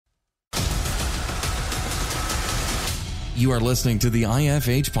You are listening to the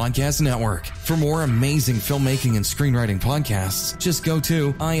IFH Podcast Network. For more amazing filmmaking and screenwriting podcasts, just go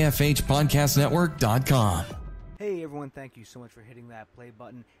to ifhpodcastnetwork.com. Hey everyone, thank you so much for hitting that play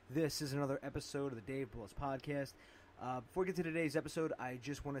button. This is another episode of the Dave Bullis Podcast. Before we get to today's episode, I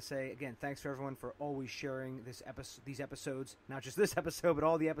just want to say, again, thanks for everyone for always sharing these episodes. Not just this episode, but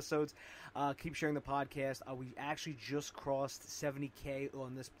all the episodes. Keep sharing the podcast. We actually just crossed 70K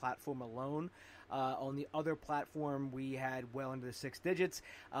on this platform alone. On the other platform, we had well into the 6 digits,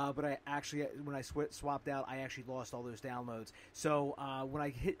 but I actually, when I swapped out, I actually lost all those downloads. So when I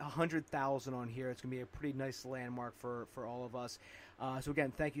hit 100,000 on here, it's going to be a pretty nice landmark for all of us. So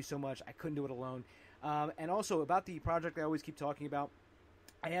again, thank you so much. I couldn't do it alone. And also, about the project I always keep talking about,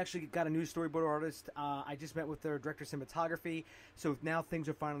 I actually got a new storyboard artist. I just met with their director of cinematography, so now things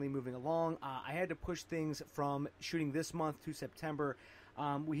are finally moving along. I had to push things from shooting this month to September.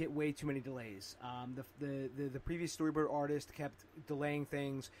 We hit way too many delays. The previous storyboard artist kept delaying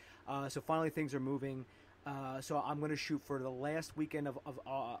things, so finally things are moving. So I'm going to shoot for the last weekend of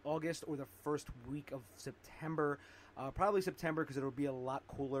August or the first week of September. Probably September, because it'll be a lot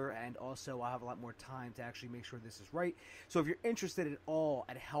cooler, and also I'll have a lot more time to actually make sure this is right. So if you're interested at all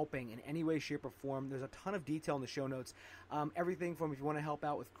at helping in any way, shape, or form, there's a ton of detail in the show notes. Everything from if you want to help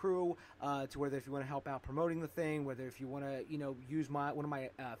out with crew, to whether if you want to help out promoting the thing, whether if you want to, use one of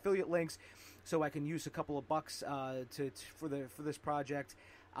my affiliate links, so I can use a couple of bucks for this project.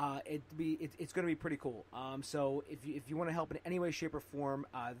 It's going to be pretty cool. So if you want to help in any way, shape, or form,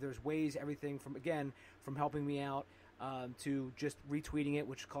 there's ways. Everything from helping me out. To just retweeting it,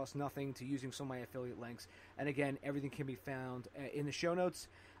 which costs nothing, to using some of my affiliate links. And again, everything can be found in the show notes.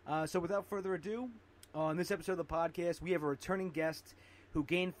 So without further ado, on this episode of the podcast, we have a returning guest who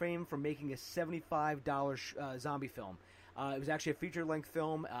gained fame from making a $75 zombie film. It was actually a feature-length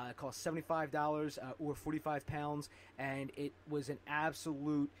film. It cost $75 or 45 pounds, and it was an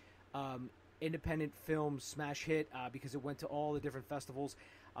absolute independent film smash hit because it went to all the different festivals.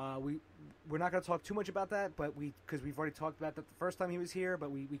 We're not going to talk too much about that, but because we've already talked about that the first time he was here,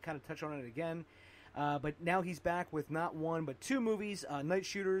 but we kind of touch on it again. But now he's back with not one but 2 movies,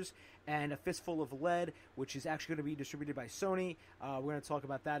 Nightshooters and A Fistful of Lead, which is actually going to be distributed by Sony. We're going to talk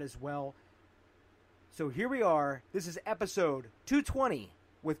about that as well. So here we are. This is episode 220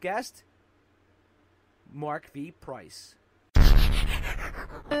 with guest Marc V. Price.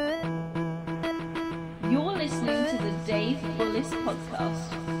 You're listening to the Dave Bullis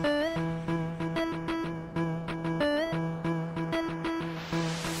Podcast.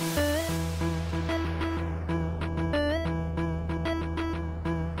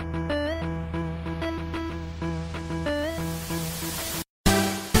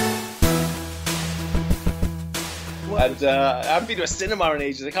 And I haven't been to a cinema in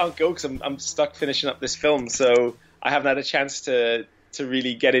ages. I can't go because I'm stuck finishing up this film, so I haven't had a chance to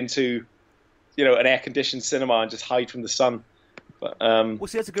really get into an air-conditioned cinema and just hide from the sun. But well,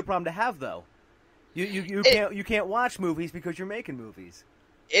 see, that's a good problem to have, though. You can't watch movies because you're making movies.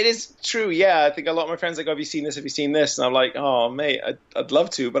 It is true, yeah. I think a lot of my friends are like, "Have you seen this? Have you seen this?" And I'm like, "Oh, mate, I'd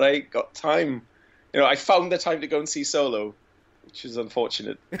love to, but I ain't got time." I found the time to go and see Solo, which is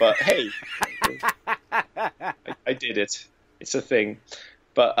unfortunate. But hey, I did it. It's a thing.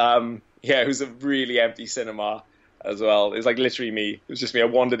 But it was a really empty cinema as well. It was like literally me. It was just me. I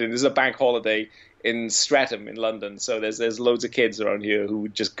wandered in. This is a bank holiday in Streatham in London, so there's loads of kids around here who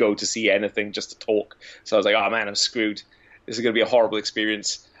would just go to see anything just to talk. So I was like, oh man, I'm screwed. This is going to be a horrible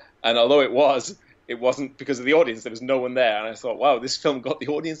experience. And although it wasn't because of the audience. There was no one there, and I thought, wow, this film got the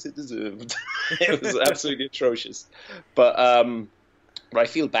audience it deserved. It was absolutely atrocious. But I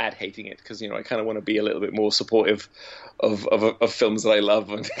feel bad hating it because I kind of want to be a little bit more supportive of films that I love,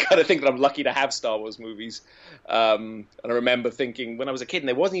 and kind of think that I'm lucky to have Star Wars movies. And I remember thinking when I was a kid, and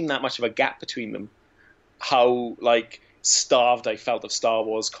there wasn't even that much of a gap between them, how starved I felt of Star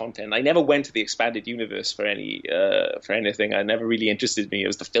Wars content. I never went to the expanded universe for anything. I never really interested me. It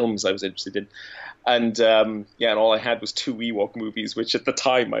was the films I was interested in, and and all I had was 2 Ewok movies, which at the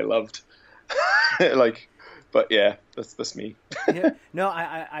time I loved. But yeah, that's me. Yeah, no,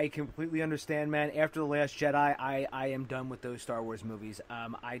 I completely understand, man. After The Last Jedi, I am done with those Star Wars movies.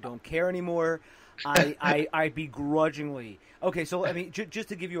 I don't care anymore. I begrudgingly. Okay, so I mean, just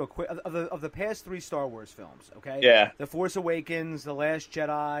to give you a quick of the past 3 Star Wars films. Okay, yeah, The Force Awakens, The Last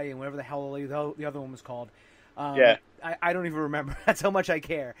Jedi, and whatever the hell the other one was called. I don't even remember. That's how much I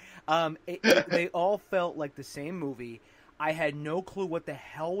care. They all felt like the same movie. I had no clue what the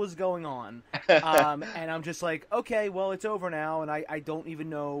hell was going on. And I'm just like, okay, well, it's over now, and I don't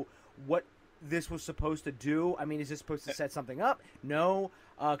even know what this was supposed to do? I mean, is this supposed to set something up? No,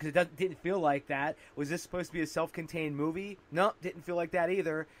 because it didn't feel like that. Was this supposed to be a self-contained movie? No, didn't feel like that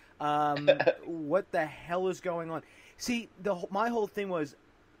either. What the hell is going on? See, my whole thing was,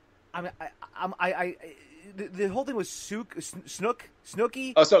 the whole thing was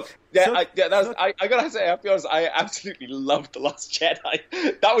Snooky. Oh, so yeah, Snook, I gotta say, I'll be honest, I absolutely loved The Last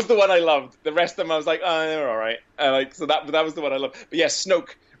Jedi. That was the one I loved. The rest of them, I was like, oh, they're all right. So that was the one I loved. But yeah, Snoke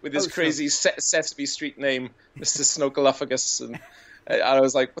with his crazy Sesame Street name, Mr. Snokealophagus, and I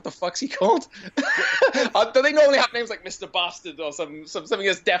was like, what the fuck's he called? Do they normally have names like Mr. Bastard or something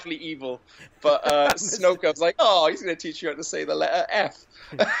that's definitely evil? But Snoke, I was like, oh, he's going to teach you how to say the letter F.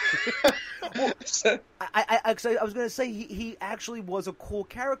 I was going to say he actually was a cool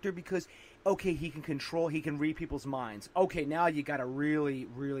character because, okay, he can read people's minds. Okay, now you got a really,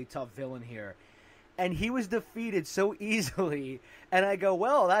 really tough villain here. And he was defeated so easily. And I go,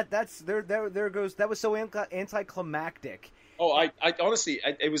 well, there goes, that was so anticlimactic. Oh, I honestly,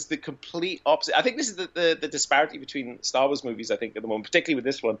 it was the complete opposite. I think this is the disparity between Star Wars movies, I think, at the moment, particularly with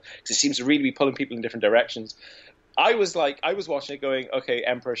this one, because it seems to really be pulling people in different directions. I was watching it going, okay,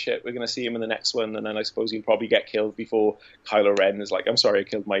 Emperor shit, we're going to see him in the next one, and then I suppose he'll probably get killed before Kylo Ren is like, I'm sorry, I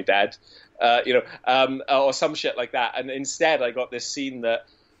killed my dad, or some shit like that. And instead, I got this scene that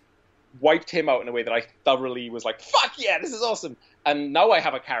wiped him out in a way that I thoroughly was like, fuck yeah, this is awesome. And now I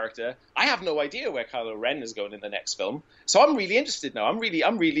have a character. I have no idea where Kylo Ren is going in the next film. So I'm really interested now. I'm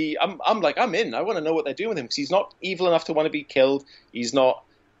in. I want to know what they're doing with him because he's not evil enough to want to be killed. He's not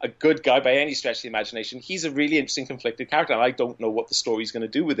a good guy by any stretch of the imagination. He's a really interesting, conflicted character, and I don't know what the story's going to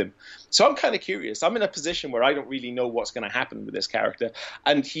do with him. So I'm kind of curious. I'm in a position where I don't really know what's going to happen with this character,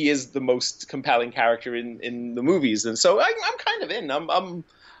 and he is the most compelling character in the movies. And so I'm kind of in.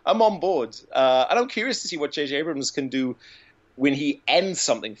 I'm on board. And I'm curious to see what J.J. Abrams can do when he ends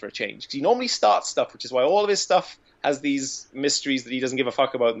something for a change. Because he normally starts stuff, which is why all of his stuff has these mysteries that he doesn't give a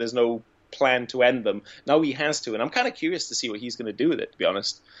fuck about, and there's no plan to end them. Now he has to, and I'm kind of curious to see what he's going to do with it, to be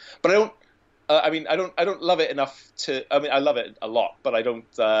honest. But I don't love it enough to. I mean, I love it a lot, but I don't.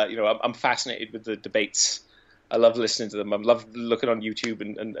 I'm fascinated with the debates. I love listening to them. I love looking on YouTube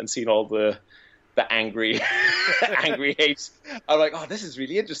and seeing all the angry hate. I'm like, oh, this is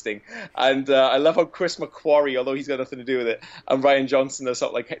really interesting. And I love how Chris McQuarrie, although he's got nothing to do with it, and Ryan Johnson are sort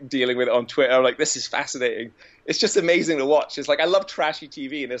of like dealing with it on Twitter. I'm like, this is fascinating. It's just amazing to watch. It's like, I love trashy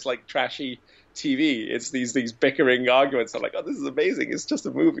TV, and it's like trashy TV. It's these bickering arguments. I'm like, oh, this is amazing. It's just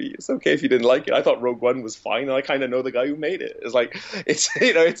a movie. It's okay if you didn't like it. I thought Rogue One was fine, and I kind of know the guy who made it. It's like, it's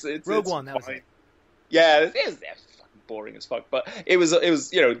Rogue One, that was it. Yeah, it is. Boring as fuck, but it was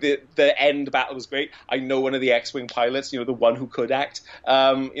the end battle was great. I know one of the X-wing pilots, the one who could act,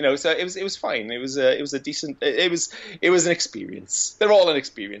 so it was fine. It was a decent. It was an experience. They're all an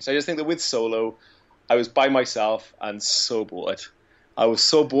experience. I just think that with Solo, I was by myself and so bored. I was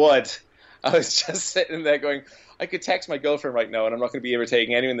so bored. I was just sitting there going, I could text my girlfriend right now and I'm not going to be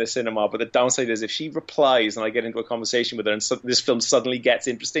irritating anyone in the cinema, but the downside is if she replies and I get into a conversation with her and this film suddenly gets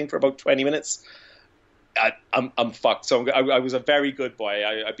interesting for about 20 minutes, I'm fucked. So I was a very good boy.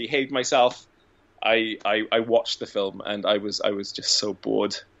 I behaved myself. I watched the film and I was just so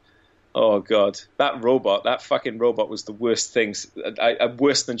bored. Oh god, that fucking robot was the worst thing.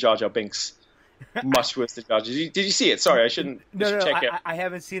 Worse than Jar Jar Binks. Much worse than Jar Jar. Did you see it? Sorry, I shouldn't. No, check it. I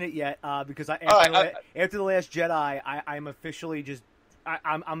haven't seen it yet because after the Last Jedi, I'm officially just.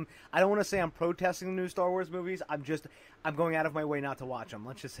 I don't want to say I'm protesting the new Star Wars movies. I'm going out of my way not to watch them.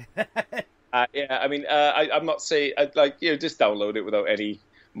 Let's just say that. I'm not saying just download it without any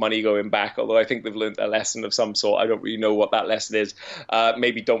money going back. Although I think they've learned a lesson of some sort. I don't really know what that lesson is.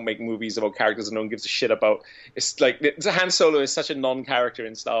 Maybe don't make movies about characters that no one gives a shit about. It's like Han Solo is such a non-character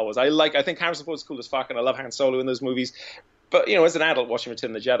in Star Wars. I think Harrison Ford's cool as fuck, and I love Han Solo in those movies. But as an adult watching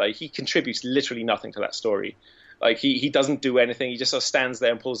Return of the Jedi, he contributes literally nothing to that story. Like he doesn't do anything. He just sort of stands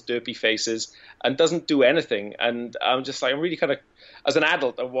there and pulls derpy faces and doesn't do anything. And I'm just like, I'm really kind of, as an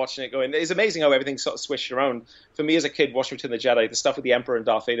adult, I'm watching it going, it's amazing how everything's sort of switched around. For me as a kid watching Return of the Jedi, the stuff with the Emperor and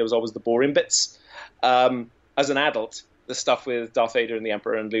Darth Vader was always the boring bits. As an adult, the stuff with Darth Vader and the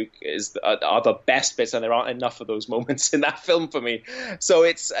Emperor and Luke are the best bits, and there aren't enough of those moments in that film for me. So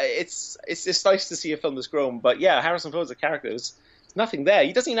it's nice to see a film that's grown. But yeah, Harrison Ford as a character, there's nothing there.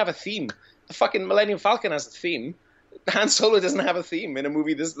 He doesn't even have a theme. The fucking Millennium Falcon has a theme. Han Solo doesn't have a theme in a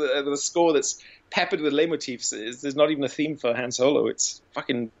movie. There's the score that's peppered with leitmotifs. There's not even a theme for Han Solo. It's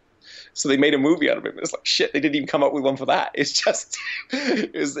fucking. So they made a movie out of it. It's like shit. They didn't even come up with one for that. It's just,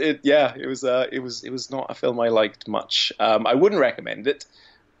 it was not a film I liked much. I wouldn't recommend it,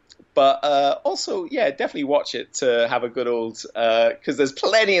 but also, yeah, definitely watch it to have a good old. Because there's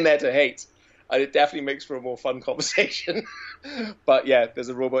plenty in there to hate. and it definitely makes for a more fun conversation. But yeah, there's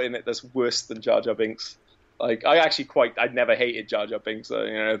a robot in it that's worse than Jar Jar Binks. Like, I'd never hated Jar Jar Binks.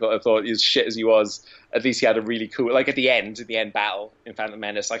 I thought as shit as he was, at least he had a really cool, like at the end battle in Phantom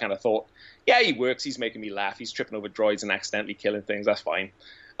Menace, I kind of thought, yeah, he works, he's making me laugh, he's tripping over droids and accidentally killing things, that's fine.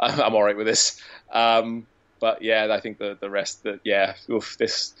 I'm all right with this. But yeah, I think the rest,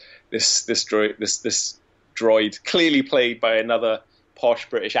 this droid, clearly played by another posh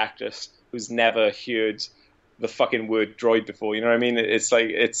British actress who's never heard the fucking word droid before, you know what I mean? It's like,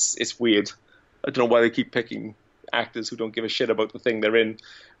 it's weird. I don't know why they keep picking actors who don't give a shit about the thing they're in,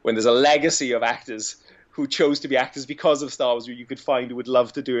 when there's a legacy of actors who chose to be actors because of Star Wars who you could find who would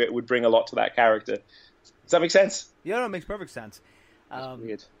love to do it, would bring a lot to that character. Does that make sense? Yeah, no, it makes perfect sense.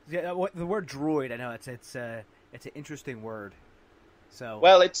 Weird. Yeah, the word droid, I know it's an interesting word. So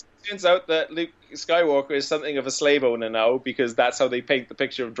well, it turns out that Luke Skywalker is something of a slave owner now, because that's how they paint the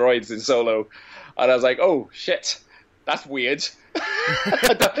picture of droids in Solo. And I was like, oh shit, that's weird.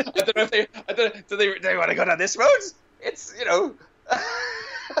 I don't know if do they want to go down this road? It's, you know,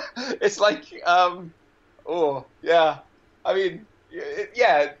 it's like, oh yeah, I mean,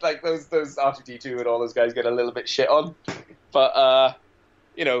 yeah, like those R2-D2 and all those guys get a little bit shit on, but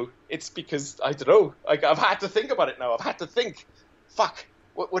you know, it's because I don't know. Like, I've had to think about it now. I've had to think, fuck,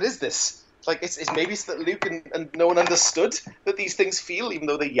 what is this? Like, it's maybe it's that Luke and no one understood that these things feel, even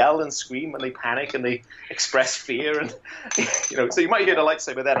though they yell and scream and they panic and they express fear, and you know. So you might hear the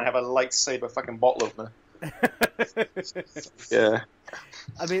lightsaber then. I have a lightsaber fucking bottle opener. Yeah.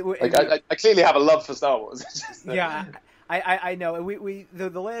 I mean, like, I clearly have a love for Star Wars. Yeah, I know.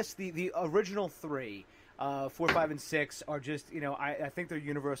 The original 3, 4, 5, and 6 are just, you know, I think they're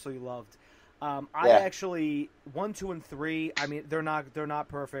universally loved. I actually 1, 2, and 3. I mean, they're not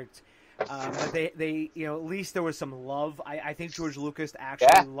perfect. But they, you know, at least there was some love. I think George Lucas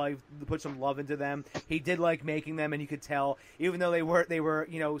actually put some love into them. He did like making them, and you could tell, even though they were,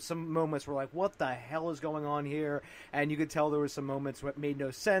 you know, some moments were like, what the hell is going on here? And you could tell there were some moments that made no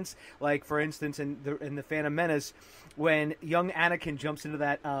sense. Like, for instance, in the Phantom Menace, when young Anakin jumps into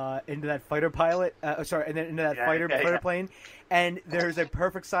that fighter pilot, fighter plane, and there's a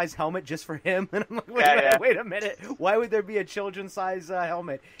perfect size helmet just for him, and I'm like, wait a minute, why would there be a children's size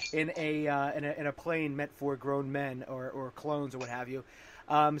helmet in a plane meant for grown men or clones or what have you,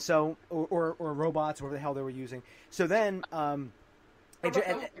 or robots, whatever the hell they were using. So then,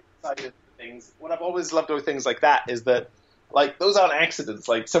 things. What I've always loved with things like that is that, like, those aren't accidents.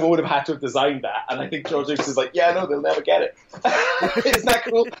 Like, someone would have had to have designed that, and I think George Lucas is like, yeah, no, they'll never get it. Isn't that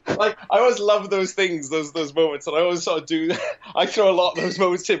cool? Like, I always love those things, those moments, and I always sort of do. I throw a lot of those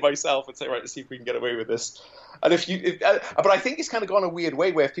moments in myself and say, right, let's see if we can get away with this. And but I think it's kind of gone a weird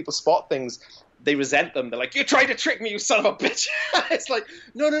way where if people spot things, they resent them. They're like, "You tried to trick me, you son of a bitch!" It's like,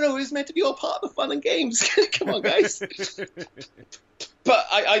 no, it's meant to be all part of the fun and games. Come on, guys. But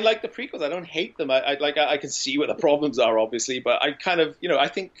I like the prequels. I don't hate them. I can see what the problems are, obviously. But I kind of, you know, I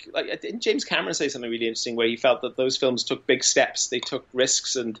think, like, didn't James Cameron say something really interesting where he felt that those films took big steps, they took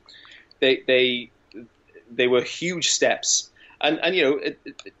risks, and they were huge steps. And you know,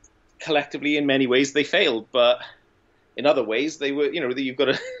 collectively, in many ways, they failed, but in other ways, they were, you know, you've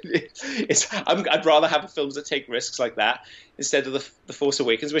got to. I'd rather have films that take risks like that instead of the Force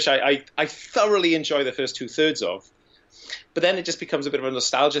Awakens, which I thoroughly enjoy the first 2/3 of. But then it just becomes a bit of a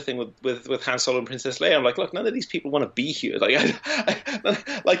nostalgia thing with Han Solo and Princess Leia. I'm like, look, none of these people want to be here.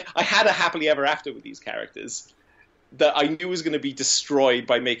 Like, I had a happily ever after with these characters that I knew was going to be destroyed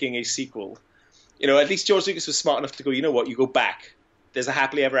by making a sequel. You know, at least George Lucas was smart enough to go, you know what, you go back. There's a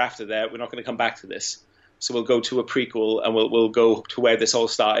happily ever after there. We're not going to come back to this. So we'll go to a prequel, and we'll go to where this all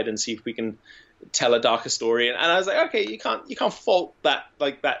started and see if we can tell a darker story. And I was like, okay, you can't fault that,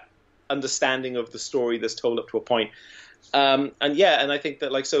 like, that understanding of the story that's told up to a point. And I think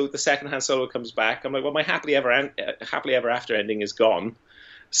that, like, so the second Han Solo comes back, I'm like, well, my happily ever after ending is gone.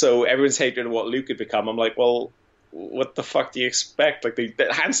 So everyone's hatred of what Luke had become. I'm like, well, what the fuck do you expect? Like,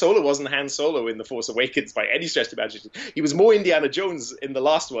 Han Solo wasn't Han Solo in The Force Awakens by any stretch of the imagination. He was more Indiana Jones in the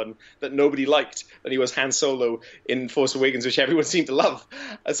last one that nobody liked than he was Han Solo in Force Awakens, which everyone seemed to love.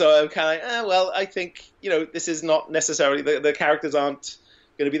 And so I'm kind of like, well, I think, you know, this is not necessarily, the characters aren't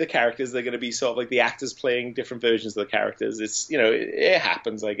going to be the characters. They're going to be sort of like the actors playing different versions of the characters. It's, you know, it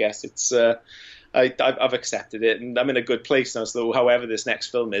happens, I guess. It's I've accepted it, and I'm in a good place now. So however this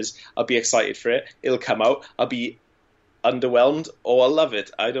next film is, I'll be excited for it. It'll come out. I'll be underwhelmed, or I'll love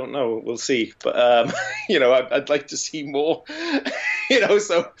it. I don't know. We'll see. But you know, I'd like to see more. You know,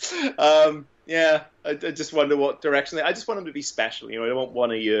 so yeah. I just wonder what direction. I just want them to be special. You know, I want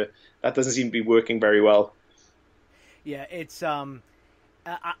one a year. That doesn't seem to be working very well. Yeah, it's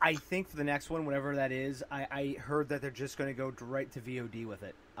I think for the next one, whatever that is, I heard that they're just going to go right to VOD with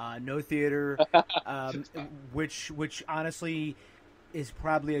it. No theater, which honestly is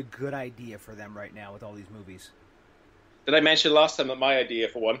probably a good idea for them right now with all these movies. Did I mention last time that my idea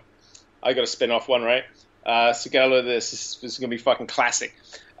for one? I got a spin-off one, right? So get a load of this. This is going to be fucking classic.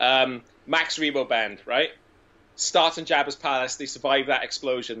 Max Rebo Band, right? Starts in Jabba's palace. They survive that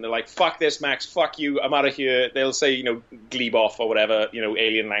explosion. They're like, fuck this, Max. Fuck you. I'm out of here. They'll say, glebe off or whatever,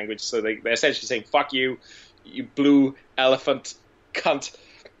 alien language. So they're essentially saying, fuck you, you blue elephant cunt.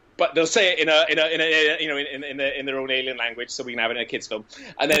 But they'll say it in their own alien language, so we can have it in a kids' film.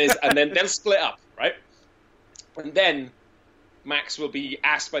 And then they'll split up, right? And then Max will be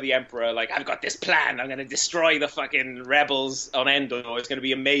asked by the Emperor, like, I've got this plan. I'm going to destroy the fucking rebels on Endor. It's going to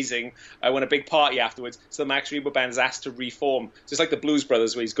be amazing. I want a big party afterwards. So the Max Rebo Band is asked to reform. So it's like the Blues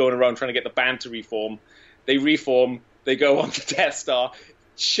Brothers, where he's going around trying to get the band to reform. They reform. They go on the Death Star.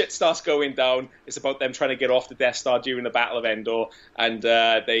 Shit starts going down. It's about them trying to get off the Death Star during the Battle of Endor. And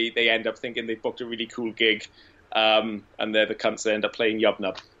they end up thinking they booked a really cool gig. And they're the cunts that end up playing Yub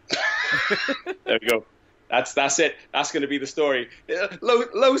Nub. There we go. That's it. That's going to be the story.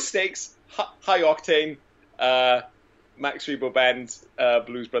 Low stakes, high octane. Max Rebo Band,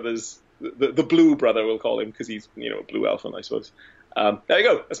 Blues Brothers, the Blue Brother, we'll call him, because he's a blue elephant, I suppose. There you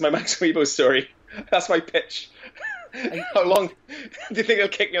go. That's my Max Rebo story. That's my pitch. How long do you think they'll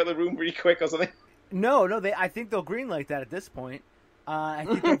kick me out of the room really quick or something? No. I think they'll greenlight that at this point. I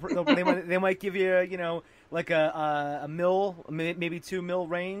think they might give you like a mil, maybe $2 million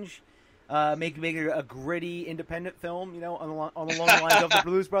range. Make it a gritty independent film, along the lines of the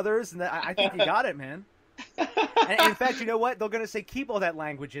Blues Brothers, and I think you got it, man. And in fact, you know what? They're going to say keep all that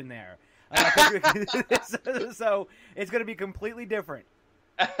language in there, so it's going to be completely different.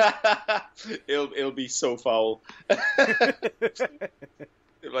 It'll be so foul. Like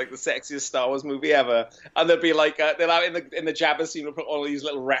the sexiest Star Wars movie ever, and they'll be like they're out in the Jabba scene. We'll put all these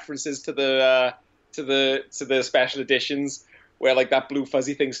little references to the special editions, where like that blue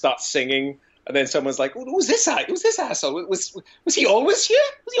fuzzy thing starts singing, and then someone's like, "Who's this guy? Who's this asshole? Was he always here?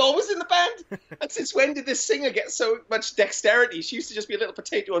 Was he always in the band? And since when did this singer get so much dexterity? She used to just be a little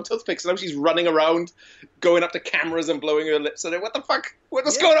potato on toothpicks, and now she's running around, going up to cameras and blowing her lips. And what the fuck?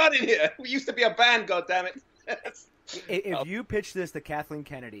 What's going on in here? We used to be a band, goddammit." If you pitch this to Kathleen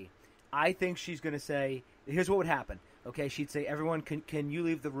Kennedy, I think she's going to say, "Here's what would happen." Okay, she'd say, "Everyone, can you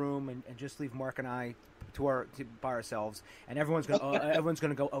leave the room and just leave Mark and I by ourselves?" And everyone's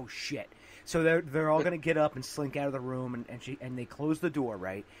gonna go, "Oh shit!" So they're all gonna get up and slink out of the room, and they close the door,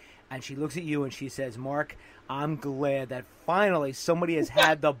 right? And she looks at you and she says, "Mark, I'm glad that finally somebody has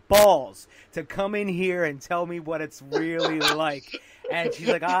had the balls to come in here and tell me what it's really like." And she's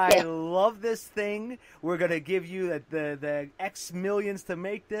like, "I love this thing. We're going to give you the X millions to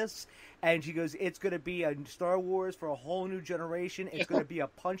make this." And she goes, "It's going to be a Star Wars for a whole new generation. It's going to be a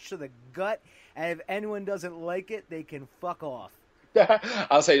punch to the gut. And if anyone doesn't like it, they can fuck off."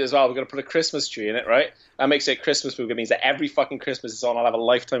 I'll say it as well. We're going to put a Christmas tree in it, right? That makes it a Christmas movie. It means that every fucking Christmas it's on, I'll have a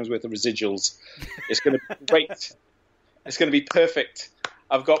lifetime's worth of residuals. It's going to be great. It's going to be perfect.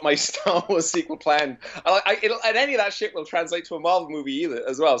 I've got my Star Wars sequel planned. And any of that shit will translate to a Marvel movie either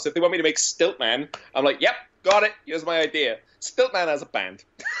as well. So if they want me to make Stiltman, I'm like, yep, got it. Here's my idea. Stiltman as a band.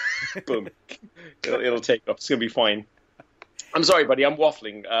 Boom. It'll take off. It's going to be fine. I'm sorry, buddy. I'm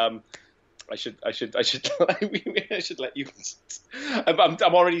waffling. I should let you.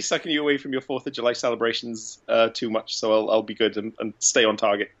 I'm already sucking you away from your 4th of July celebrations too much, so I'll be good and stay on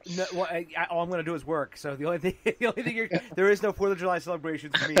target. No, well, all I'm going to do is work. So the only thing there is no 4th of July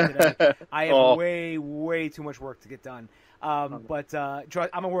celebrations for me today. I have way too much work to get done. But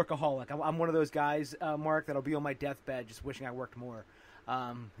I'm a workaholic. I'm one of those guys, Mark, that'll be on my deathbed just wishing I worked more.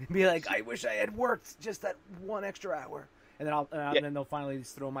 Be like, I wish I had worked just that one extra hour. And then and then they'll finally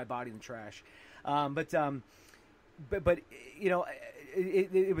just throw my body in the trash. But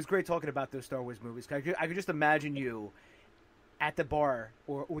it was great talking about those Star Wars movies. I could just imagine you at the bar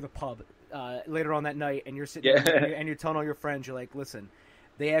or the pub later on that night, and you're sitting there, and you're telling all your friends, you're like, "Listen,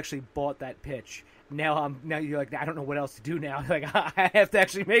 they actually bought that pitch. Now you're like, I don't know what else to do now. Like, I have to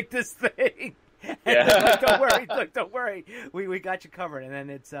actually make this thing." And like, don't worry, we got you covered. And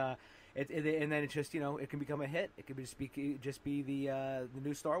then it's just it can become a hit. It can just be the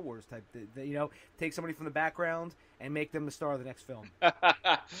new Star Wars type. Take somebody from the background and make them the star of the next film.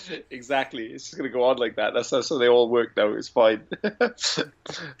 Exactly. It's just gonna go on like that. That's how they all work now. It's fine.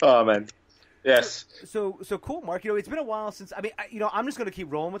 Oh man. Yes. So cool, Mark. It's been a while since. I'm just gonna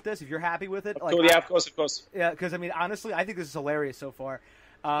keep rolling with this if you're happy with it. Like, yeah, of course. Yeah, because honestly, I think this is hilarious so far.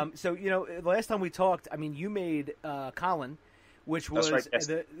 The last time we talked, you made COLIN, which was right, yes.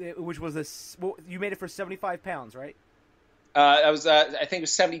 you made it for £75, right? I think it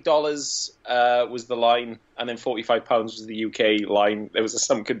was $70 was the line, and then £45 was the UK line. There was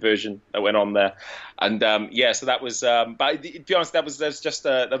some conversion that went on there, and so that was. But to be honest, that was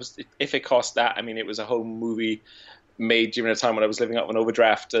if it cost that. I mean, it was a home movie made during a time when I was living up on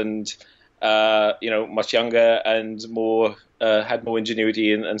overdraft, and much younger and more had more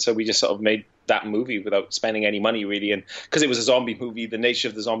ingenuity, and so we just sort of made that movie without spending any money really, and because it was a zombie movie, the nature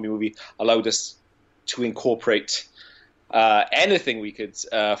of the zombie movie allowed us to incorporate anything we could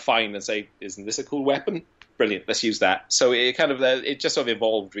find and say, isn't this a cool weapon? Brilliant, let's use that. So it kind of it just sort of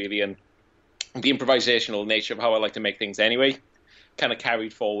evolved really, and the improvisational nature of how I like to make things anyway kind of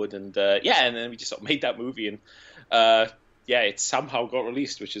carried forward, and and then we just sort of made that movie, and it somehow got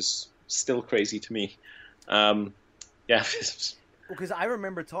released, which is still crazy to me. Because I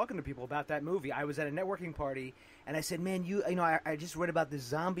remember talking to people about that movie. I was at a networking party, and I said, man, I just read about this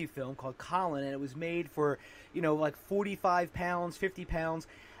zombie film called COLIN, and it was made for, like £45, £50,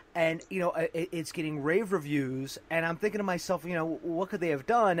 and, it's getting rave reviews, and I'm thinking to myself, what could they have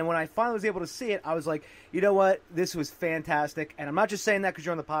done? And when I finally was able to see it, I was like, you know what, this was fantastic, and I'm not just saying that because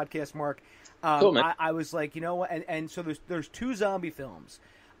you're on the podcast, Mark. Cool, man. I was like, you know what, and so there's 2 zombie films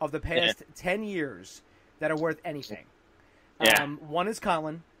of the past 10 years that are worth anything. Yeah. One is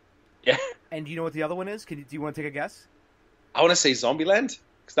COLIN. Yeah. And do you know what the other one is? Do you want to take a guess? I want to say Zombieland,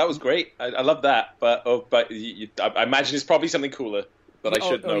 because that was great. I love that, but I imagine it's probably something cooler that I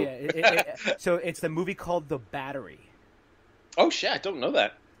should know. Yeah. So it's the movie called The Battery. Oh shit, I don't know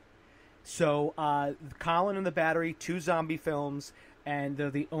that. So COLIN and The Battery, 2 zombie films, and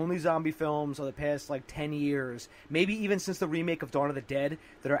they're the only zombie films of the past 10 years, maybe even since the remake of Dawn of the Dead,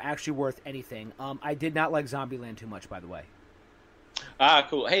 that are actually worth anything. I did not like Zombieland too much, by the way. Ah,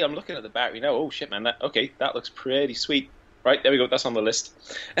 cool. Hey, I'm looking at The Battery now. Oh shit, man. That looks pretty sweet. Right, there we go. That's on the list.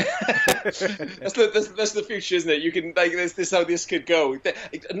 that's the future, isn't it? You can this is how this could go.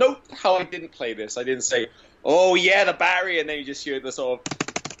 Note how I didn't play this. I didn't say, "Oh yeah, The Battery," and then you just hear the sort of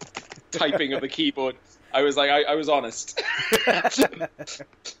typing of the keyboard. I was like, I was honest. I'm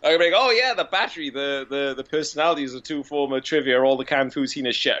like, oh yeah, The Battery, the personalities of 2 former trivia, all the canned foods seen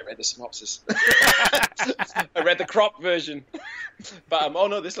as shit. I read the synopsis. I read the crop version. But oh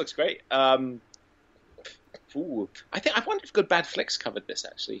no, this looks great. I wonder if Good Bad Flicks covered this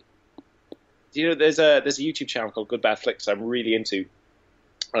actually. There's a YouTube channel called Good Bad Flicks I'm really into.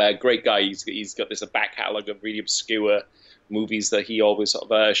 Great guy. He's got this back catalogue of really obscure movies that he always sort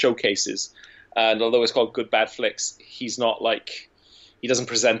of showcases. And although it's called Good Bad Flicks, he's not he doesn't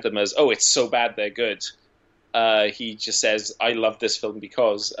present them as, oh, it's so bad they're good. He just says, I love this film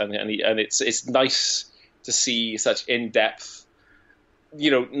because, and it's nice to see such in-depth,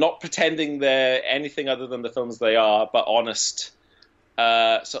 not pretending they're anything other than the films they are, but honest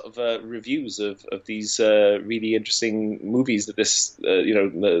reviews of these really interesting movies that this,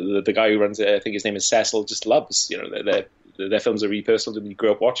 the guy who runs it, I think his name is Cecil, just loves. Their films are really personal to me,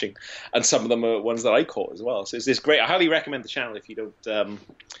 grew up watching, and some of them are ones that I caught as well. So it's great. I highly recommend the channel if you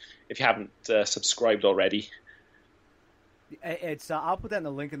haven't subscribed already. It's I'll put that in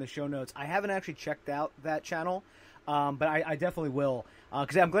the link in the show notes. I haven't actually checked out that channel, but I definitely will.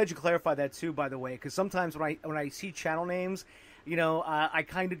 Because I'm glad you clarified that too, by the way. Because sometimes when I see channel names, I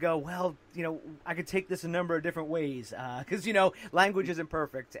kind of go, well, I could take this a number of different ways. Because language isn't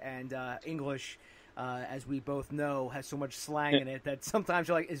perfect, and English, as we both know, has so much slang in it that sometimes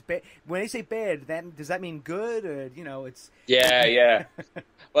you're like, when they say bad, does that mean good? Or, it's... Yeah.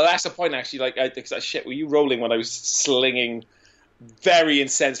 Well, that's the point, actually. Shit, were you rolling when I was slinging very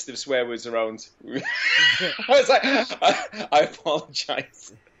insensitive swear words around? I was like, I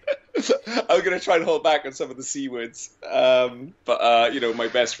apologize. I was going to try and hold back on some of the C words. But my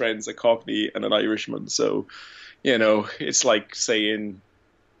best friend's a Cockney and an Irishman, so, it's like saying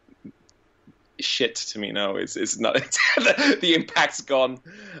shit to me now. It's not the impact's gone.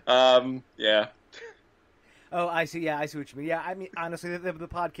 Yeah. Oh, I see. Yeah, I see what you mean. Yeah, I mean, honestly, the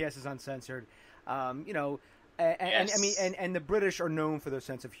podcast is uncensored. Yes. And the British are known for their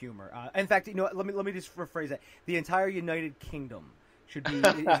sense of humor. In fact, let me just rephrase that. The entire United Kingdom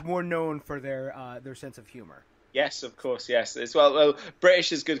is more known for their sense of humor. Yes, of course, yes. As well,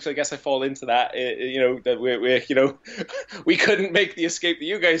 British is good because I guess I fall into that. That we're we couldn't make the escape that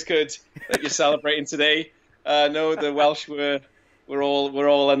you guys could that you're celebrating today. No, the Welsh we're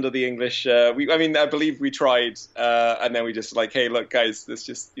all under the English. I believe we tried, and then we just hey, look, guys, this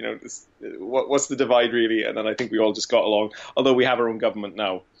just what's the divide really? And then I think we all just got along. Although we have our own government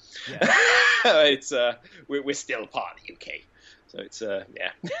now, yeah. We're still part of the UK. So it's yeah.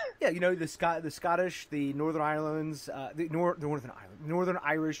 Yeah, you know, the Scottish, the Northern Irelands, the Northern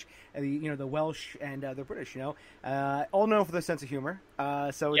Irish, the Welsh and the British, all known for their sense of humor.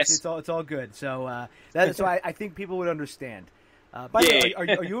 So it's all good. So I think people would understand. By the way,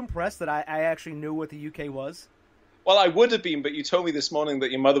 are you impressed that I actually knew what the UK was? Well, I would have been, but you told me this morning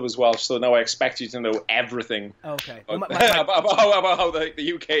that your mother was Welsh, so now I expect you to know everything. Okay. Well, about how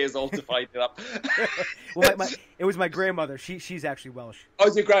the UK is all divided up. Well, it was my grandmother. She's actually Welsh. Oh,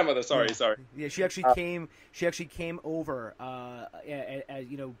 it's your grandmother. Sorry. Yeah, she actually came. She actually came over.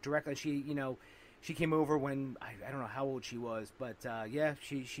 Directly. She came over when I don't know how old she was, but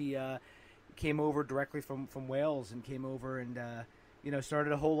she came over directly from Wales and came over and.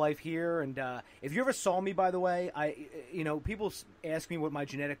 Started a whole life here, and if you ever saw me, by the way, people ask me what my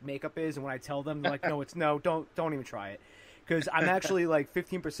genetic makeup is, and when I tell them, they're like, don't even try it, because I'm actually like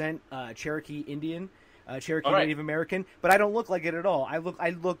 15% Cherokee Indian, Cherokee Native American, but I don't look like it at all. I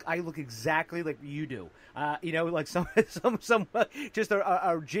look exactly like you do. Like some just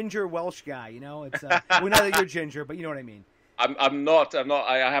a ginger Welsh guy. It's well, not that you're ginger, but you know what I mean. I'm not.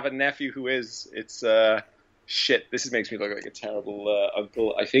 I have a nephew who is. It's. Shit, this makes me look like a terrible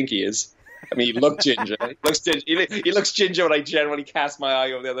uncle. I think he is. I mean, he looks ginger. He looks ginger when I generally cast my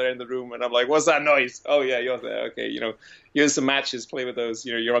eye over the other end of the room, and I'm like, what's that noise? Oh, yeah, you're there. Okay, here's some matches. Play with those.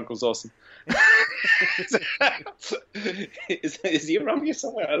 Your uncle's awesome. Is he around here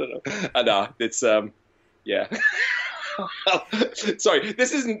somewhere? I don't know. No, it's, yeah. Sorry,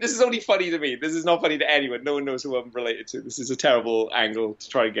 this is only funny to me. This is not funny to anyone. No one knows who I'm related to. This is a terrible angle to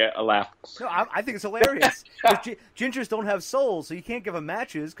try and get a laugh. No, I think it's hilarious. Gingers don't have souls, so you can't give them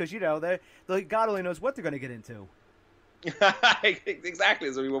matches because God only knows what they're going to get into. Exactly.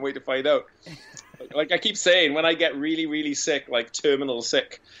 There's only one way to find out. Like I keep saying, when I get really, really sick, like terminal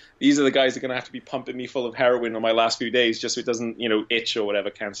sick, these are the guys that are going to have to be pumping me full of heroin on my last few days just so it doesn't, itch or whatever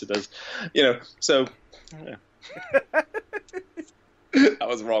cancer does. So. Yeah. That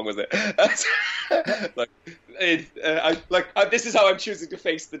was wrong, was it? This is how I'm choosing to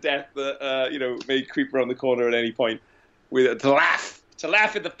face the death that may creep around the corner at any point. To laugh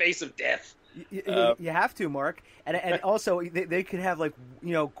in the face of death. You have to, Mark, and also they could have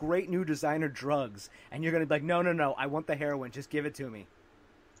great new designer drugs, and you're gonna be like, no, I want the heroin, just give it to me.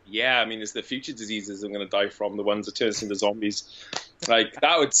 Yeah, I mean, it's the future diseases I'm gonna die from, the ones that turn us into zombies. Like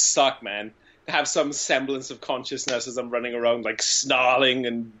that would suck, man. Have some semblance of consciousness as I'm running around like snarling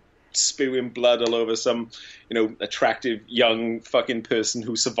and spewing blood all over some, attractive young fucking person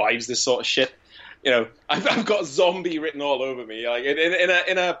who survives this sort of shit. I've got zombie written all over me. Like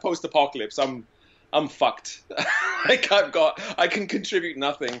in a post-apocalypse, I'm fucked. I can contribute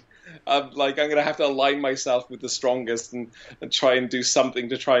nothing. I'm gonna have to align myself with the strongest and try and do something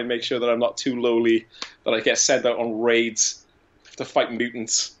to try and make sure that I'm not too lowly, that I get sent out on raids to fight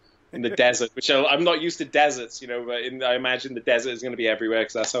mutants in the desert, which I'm not used to deserts, but I imagine the desert is going to be everywhere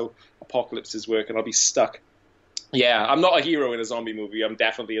because that's how apocalypses work, and I'll be stuck. Yeah, I'm not a hero in a zombie movie. I'm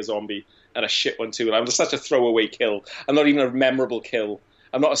definitely a zombie, and a shit one too. And I'm just such a throwaway kill. I'm not even a memorable kill.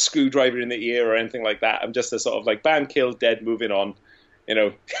 I'm not a screwdriver in the ear or anything like that. I'm just a sort of like bam, killed, dead, moving on.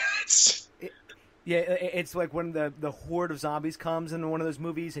 Yeah, it's like when the horde of zombies comes in one of those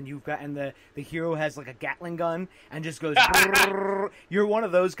movies, and the hero has like a Gatling gun and just goes. You're one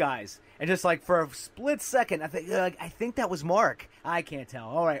of those guys, and just like for a split second, I think that was Mark. I can't tell.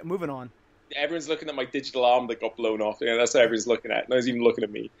 All right, moving on. Everyone's looking at my digital arm that got blown off. That's what everyone's looking at. No one's even looking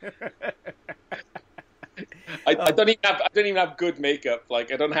at me. I don't even have good makeup.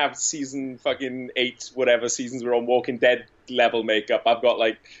 Like I don't have season fucking 8 whatever seasons we're on Walking Dead level makeup. I've got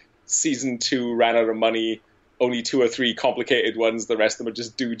like. Season 2 ran out of money, only 2 or 3 complicated ones. The rest of them are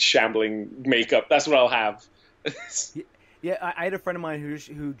just dudes shambling makeup. That's what I'll have. Yeah, I had a friend of mine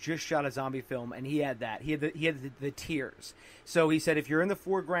who just shot a zombie film, and he had that. He had the tiers. So he said if you're in the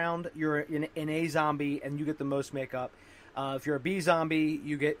foreground, you're in A zombie, and you get the most makeup. If you're a B zombie,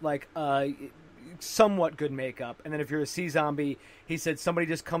 you get like somewhat good makeup. And then if you're a C zombie, he said somebody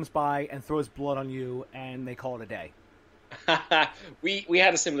just comes by and throws blood on you, and they call it a day. we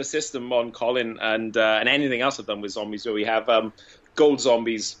had a similar system on COLIN and anything else I've done with zombies where we have gold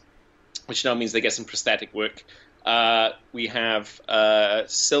zombies, which now means they get some prosthetic work. We have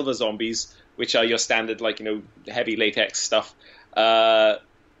silver zombies, which are your standard heavy latex stuff.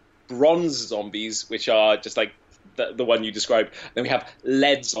 Bronze zombies, which are just like the one you described. Then we have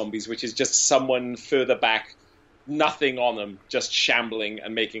lead zombies, which is just someone further back, nothing on them, just shambling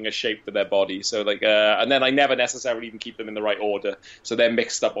and making a shape for their body. So and then I never necessarily even keep them in the right order, so they're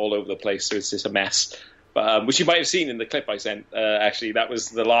mixed up all over the place. So it's just a mess. But which you might have seen in the clip I sent. Actually, that was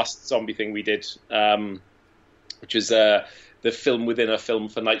the last zombie thing we did, which was the film within a film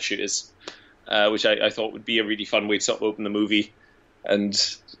for Nightshooters, which I thought would be a really fun way to sort of open the movie. And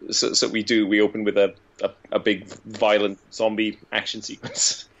so we open with a big violent zombie action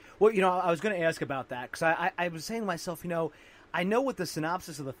sequence. Well, I was going to ask about that because I was saying to myself, I know what the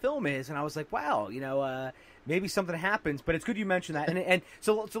synopsis of the film is, and I was like, wow, maybe something happens. But it's good you mentioned that. And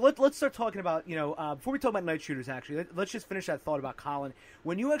so let's start talking about, before we talk about Nightshooters, actually, let's just finish that thought about COLIN.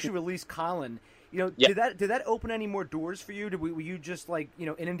 When you actually released COLIN, did that open any more doors for you? Were you just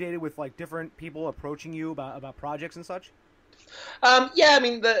inundated with different people approaching you about projects and such? Yeah, I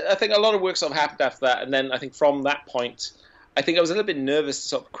mean, I think a lot of work sort of happened after that, and then I think from that point, I think I was a little bit nervous to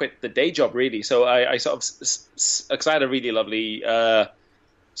sort of quit the day job, really. So I sort of, because I had a really lovely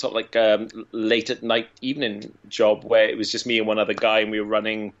sort of late at night evening job where it was just me and one other guy, and we were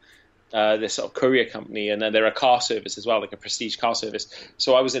running this sort of courier company, and then they're a car service as well, like a prestige car service.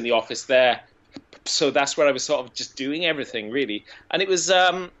 So I was in the office there. So that's where I was sort of just doing everything, really. And it was,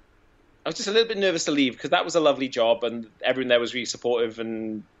 I was just a little bit nervous to leave because that was a lovely job, and everyone there was really supportive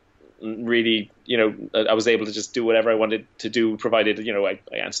and really, I was able to just do whatever I wanted to do, provided, I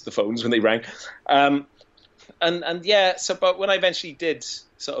answered the phones when they rang. And yeah, but when I eventually did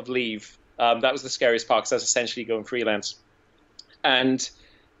sort of leave, that was the scariest part because I was essentially going freelance. And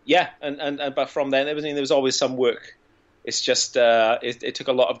yeah, but from then, there was always some work. It's just, it took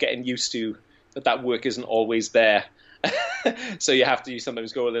a lot of getting used to that work isn't always there. So you have to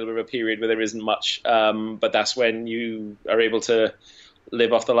sometimes go a little bit of a period where there isn't much. But that's when you are able to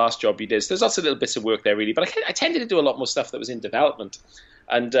live off the last job you did. So there's lots of little bits of work there, really. But I tended to do a lot more stuff that was in development.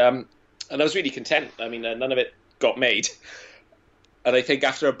 And I was really content. I mean, none of it got made. And I think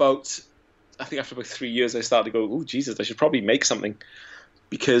after about 3 years, I started to go, oh, Jesus, I should probably make something.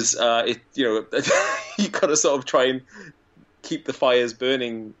 Because, you got to sort of try and keep the fires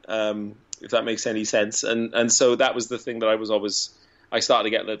burning, if that makes any sense. And so that was the thing that I started to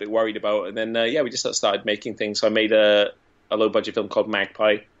get a little bit worried about. And then, we just started making things. So I made a low-budget film called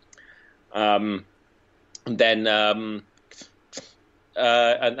Magpie. And then, and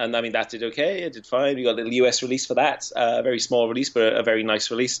I mean, that did okay. It did fine. We got a little US release for that. A very small release, but a very nice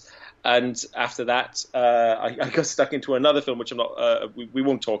release. And after that, I got stuck into another film, which I'm not. We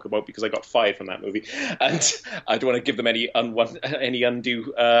won't talk about because I got fired from that movie, and I don't want to give them any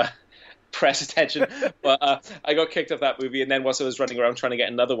undue press attention. But I got kicked off that movie, and then whilst I was running around trying to get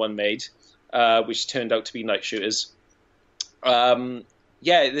another one made, which turned out to be Nightshooters.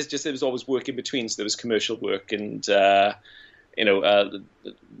 There was always work in between. So there was commercial work and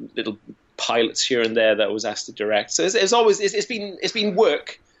little pilots here and there that I was asked to direct. So it's been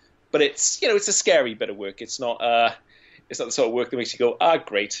work. But it's a scary bit of work. It's not the sort of work that makes you go,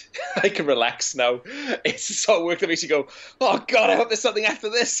 great, I can relax now. It's the sort of work that makes you go, oh God, I hope there's something after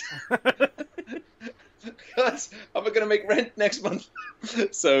this. Am I going to make rent next month?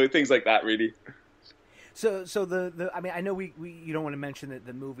 So things like that, really. So I mean, I know you don't want to mention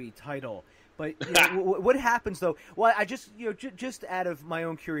the movie title, but what happens though? Well, I just just out of my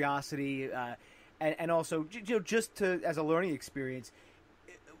own curiosity, and also just to as a learning experience.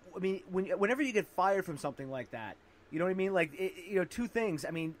 I mean, whenever you get fired from something like that, you know what I mean? Like, two things.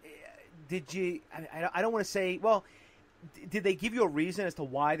 I mean, did you? I don't want to say. Well, did they give you a reason as to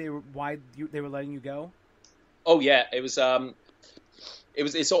why they were letting you go? Oh yeah, it was definitely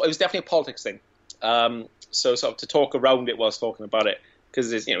a politics thing. So sort of to talk around it whilst talking about it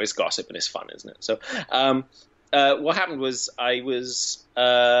because it's gossip and it's fun, isn't it? So what happened was I was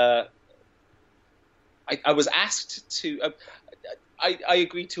asked to. I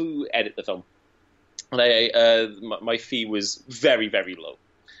agreed to edit the film, and my fee was very, very low.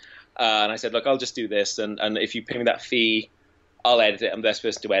 And I said, look, I'll just do this, and if you pay me that fee, I'll edit it. I'm the best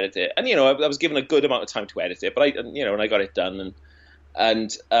person to edit it. And I was given a good amount of time to edit it, but and I got it done.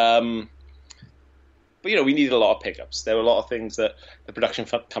 But we needed a lot of pickups. There were a lot of things that the production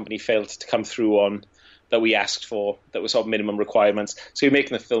company failed to come through on that we asked for that were sort of minimum requirements. So you're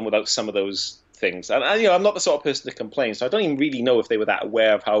making the film without some of those things. And I'm not the sort of person to complain, so I don't even really know if they were that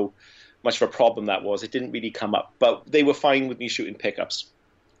aware of how much of a problem that was. It didn't really come up, but they were fine with me shooting pickups,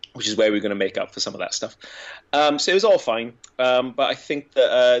 which is where we were going to make up for some of that stuff. So it was all fine. But I think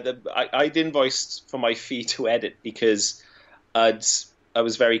that I'd invoiced for my fee to edit because I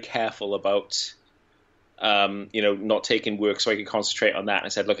was very careful about not taking work so I could concentrate on that. And I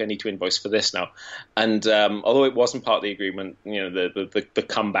said, look, I need to invoice for this now. And although it wasn't part of the agreement, the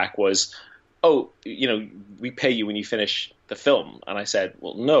comeback was, we pay you when you finish the film. And I said,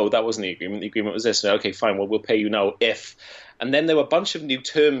 well, no, that wasn't the agreement. The agreement was this. And, okay, fine. Well, we'll pay you now if. And then there were a bunch of new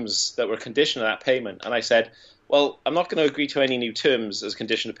terms that were conditioned on that payment. And I said, well, I'm not going to agree to any new terms as a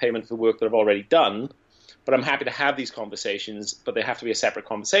condition of payment for work that I've already done. But I'm happy to have these conversations, but they have to be a separate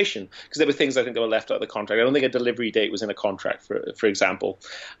conversation, because there were things I think that were left out of the contract. I don't think a delivery date was in a contract, for example,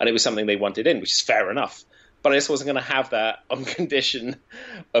 and it was something they wanted in, which is fair enough. But I just wasn't going to have that on condition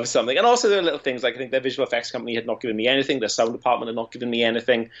of something. And also there are little things, like I think their visual effects company had not given me anything, their sound department had not given me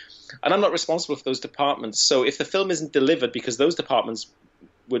anything, and I'm not responsible for those departments. So if the film isn't delivered because those departments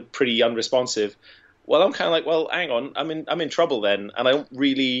were pretty unresponsive, well, I'm kind of like, well, hang on, I'm in trouble then, and I don't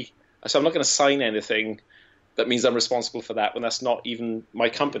really. So I'm not going to sign anything that means I'm responsible for that when that's not even my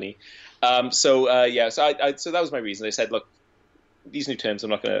company. So that was my reason. They said, look, these new terms, I'm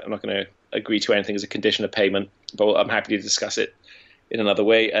not going to agree to anything as a condition of payment, but I'm happy to discuss it in another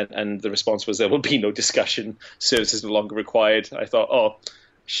way. And the response was, there will be no discussion. Services no longer required. I thought, oh,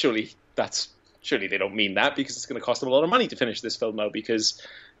 surely they don't mean that, because it's going to cost them a lot of money to finish this film now, because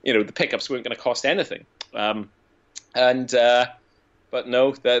the pickups weren't going to cost anything. But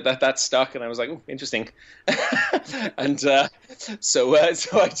no, that stuck, and I was like, oh, interesting. And so I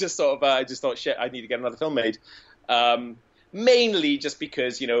just thought, shit, I need to get another film made. Mainly just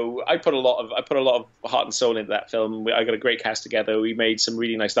because I put a lot of heart and soul into that film. I got a great cast together. We made some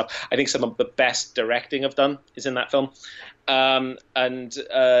really nice stuff. I think some of the best directing I've done is in that film. And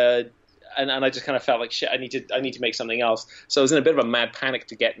I just kind of felt like, shit, I need to make something else. So I was in a bit of a mad panic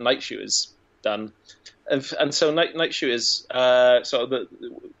to get Nightshooters done. And so Nightshooters,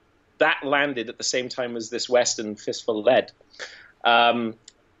 that landed at the same time as this Western, Fistful of Lead. And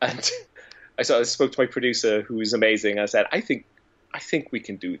I spoke to my producer, who is amazing. I said, I think we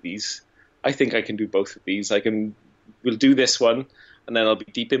can do these. I think I can do both of these. We'll do this one, and then I'll be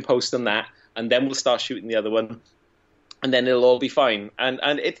deep in post on that, and then we'll start shooting the other one, and then it'll all be fine.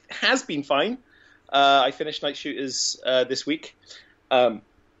 And it has been fine. I finished Nightshooters this week.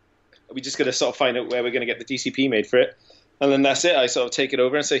 We're just going to sort of find out where we're going to get the DCP made for it. And then that's it. I sort of take it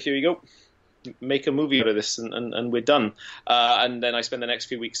over and say, here you go. Make a movie out of this, and we're done. And then I spend the next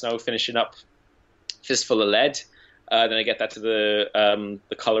few weeks now finishing up Fistful of Lead. Then I get that to the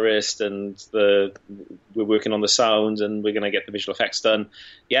colorist, and we're working on the sound, and we're going to get the visual effects done.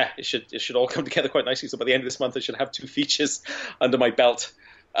 Yeah, it should all come together quite nicely. So by the end of this month, I should have 2 features under my belt,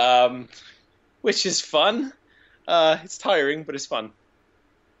 which is fun. It's tiring, but it's fun.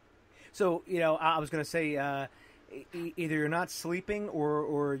 So, I was going to say, either you're not sleeping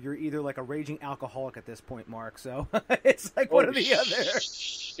or you're either like a raging alcoholic at this point, Mark. So it's like one or the other.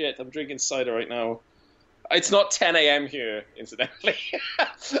 Shit, I'm drinking cider right now. It's not 10 a.m. here, incidentally.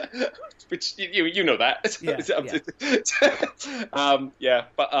 Which, you know that. Yeah. I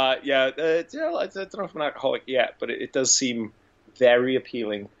don't know if I'm an alcoholic yet, but it does seem very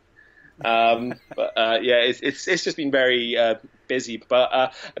appealing. It's just been very busy.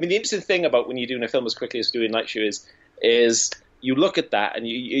 But the interesting thing about when you're doing a film as quickly as doing Nightshooters is you look at that, and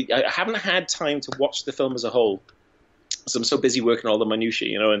I haven't had time to watch the film as a whole. So I'm so busy working on all the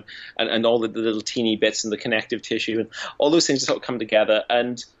minutiae, and all the little teeny bits and the connective tissue and all those things just sort of come together.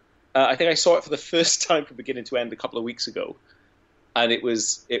 And I think I saw it for the first time from beginning to end a couple of weeks ago, and it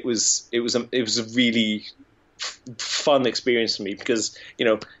was a really fun experience for me, because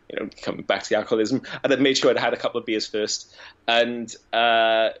coming back to the alcoholism, and I made sure I'd had a couple of beers first, and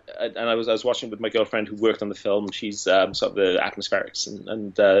I was watching with my girlfriend who worked on the film. She's sort of the atmospherics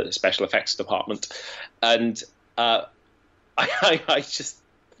and special effects department, and I just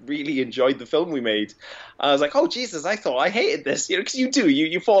really enjoyed the film we made. I was like, oh Jesus, I thought I hated this, because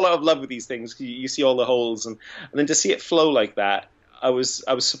you fall out of love with these things. You see all the holes, and then to see it flow like that, I was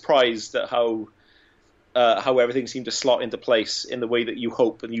surprised at how everything seemed to slot into place in the way that you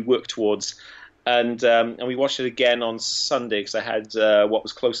hope and you work towards. And we watched it again on Sunday, because I had what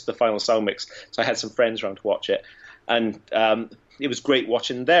was close to the final sound mix, so I had some friends around to watch it, and it was great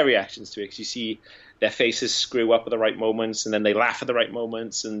watching their reactions to it, because you see their faces screw up at the right moments, and then they laugh at the right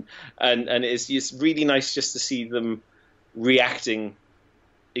moments, and it's really nice just to see them reacting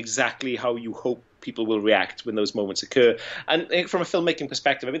exactly how you hope people will react when those moments occur. And from a filmmaking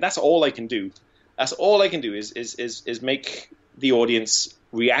perspective, that's all I can do. That's all I can do is make the audience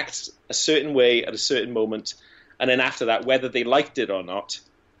react a certain way at a certain moment, and then after that, whether they liked it or not,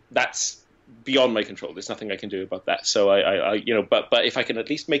 that's beyond my control. There's nothing I can do about that. So but if I can at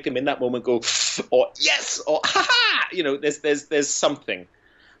least make them in that moment go, or yes, or ha ha, there's something.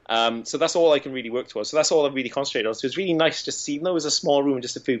 So that's all I can really work towards. So that's all I really concentrate on. So it's really nice just to see, even though it was a small room,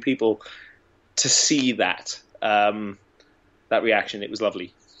 just a few people, to see that reaction. It was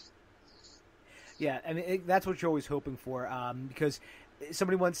lovely. Yeah, that's what you're always hoping for, because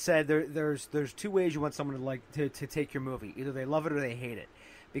somebody once said there's 2 ways you want someone to take your movie. Either they love it or they hate it,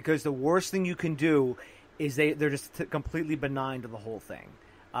 because the worst thing you can do is they're just completely benign to the whole thing.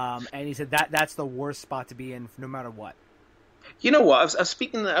 And he said that's the worst spot to be in, no matter what. You know what? I was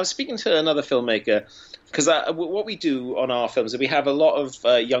speaking to another filmmaker, because what we do on our films is we have a lot of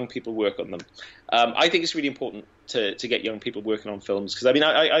young people work on them. I think it's really important to get young people working on films, because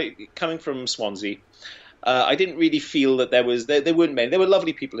I coming from Swansea, I didn't really feel that there weren't many. There were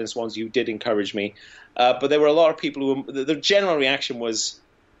lovely people in Swansea who did encourage me, but there were a lot of people who the general reaction was,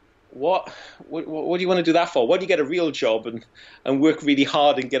 What do you want to do that for? Why don't you get a real job and work really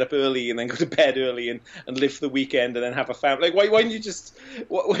hard and get up early and then go to bed early and live for the weekend and then have a family? Like, why don't you just?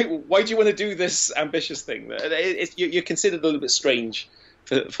 Why do you want to do this ambitious thing? You're considered a little bit strange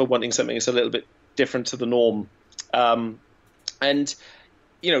for wanting something that's a little bit different to the norm, and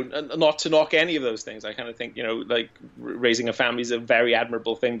not to knock any of those things. I kind of think like raising a family is a very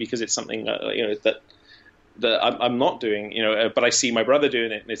admirable thing, because it's something that I'm not doing, but I see my brother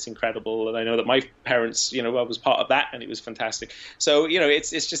doing it and it's incredible. And I know that my parents, I was part of that and it was fantastic. So,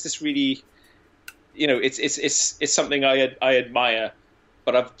 it's just this really, it's something I admire,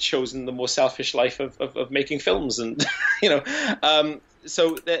 but I've chosen the more selfish life of making films. And,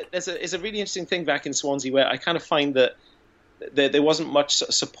 so there's a really interesting thing back in Swansea where I kind of find that there wasn't much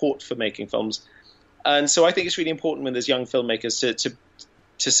support for making films. And so I think it's really important when there's young filmmakers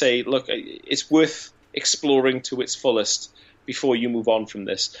to say, look, it's worth exploring to its fullest before you move on from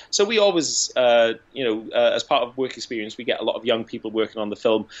this. So we always, as part of work experience, we get a lot of young people working on the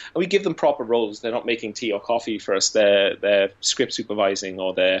film, and we give them proper roles. They're not making tea or coffee for us. They're script supervising,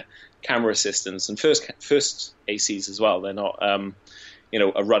 or they're camera assistants, and first ACs as well. They're not,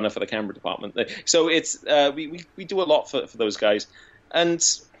 a runner for the camera department. So it's we do a lot for those guys, and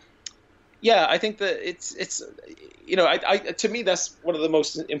yeah, I think that it's to me that's one of the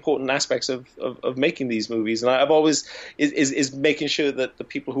most important aspects of making these movies, and I've always is making sure that the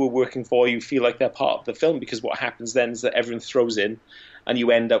people who are working for you feel like they're part of the film, because what happens then is that everyone throws in, and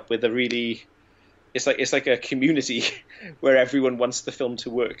you end up with a really it's like a community where everyone wants the film to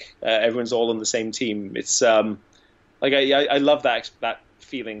work. Everyone's all on the same team. It's I love that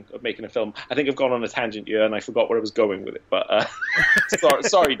feeling of making a film. I think I've gone on a tangent here and I forgot where I was going with it, but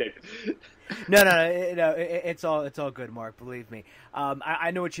sorry, David. No, it's all good, Mark. Believe me.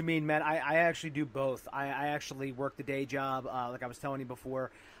 I know what you mean, man. I actually do both. I actually work the day job, like I was telling you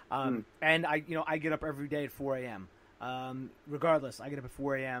before, and I get up every day at 4 a.m. Regardless, I get up at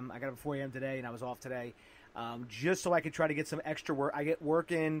 4 a.m. I got up at 4 a.m. today, and I was off today, just so I could try to get some extra work. I get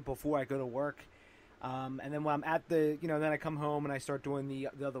work in before I go to work, and then when I'm at the, then I come home and I start doing the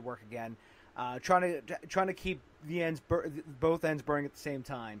other work again, trying to keep both ends burning at the same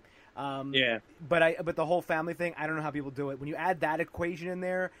time. But the whole family thing, I don't know how people do it. When you add that equation in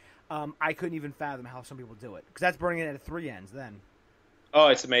there, I couldn't even fathom how some people do it, because that's burning it at 3 ends then. Oh,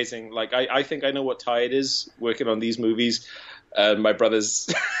 it's amazing. Like, I think I know what tired is working on these movies. My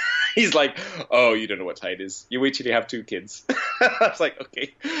brother's, he's like, oh, you don't know what tired is. You wait till you have 2 kids. I was like,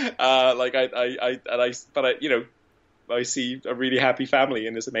 okay. I see a really happy family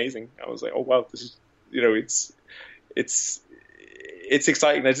and it's amazing. I was like, oh, wow, this is, it's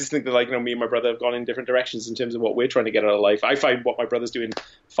exciting. I just think that, me and my brother have gone in different directions in terms of what we're trying to get out of life. I find what my brother's doing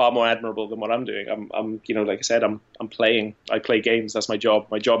far more admirable than what I'm doing. I'm like I said, I'm playing. I play games. That's my job.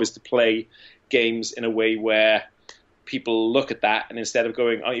 My job is to play games in a way where people look at that, and instead of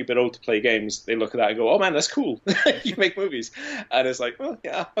going, aren't you a bit old to play games, they look at that and go, oh man, that's cool. You make movies. And it's like, well,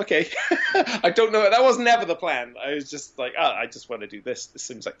 yeah, okay. I don't know. That was never the plan. I was just like, I just want to do this. This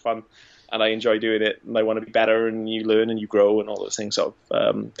seems like fun. And I enjoy doing it, and I want to be better, and you learn and you grow, and all those things sort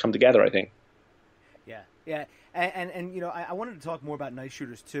of come together, I think. Yeah. And I wanted to talk more about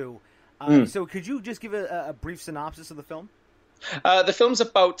Nightshooters too. So could you just give a brief synopsis of the film? The film's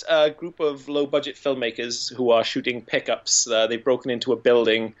about a group of low-budget filmmakers who are shooting pickups. They've broken into a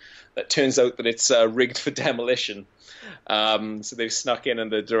building that turns out that it's rigged for demolition. So they've snuck in,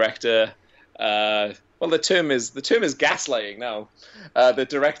 and the director... the term is gaslighting now. The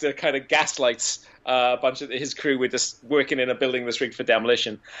director kind of gaslights a bunch of his crew with just working in a building that's rigged for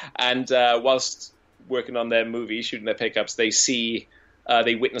demolition. And whilst working on their movie, shooting their pickups, they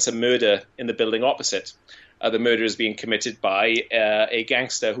witness a murder in the building opposite. The murder is being committed by a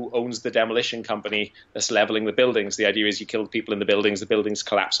gangster who owns the demolition company that's leveling the buildings. The idea is you kill people in the buildings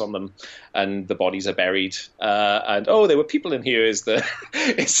collapse on them, and the bodies are buried. And there were people in here is the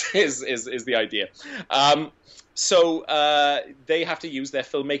is the idea. So they have to use their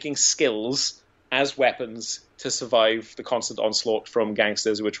filmmaking skills as weapons to survive the constant onslaught from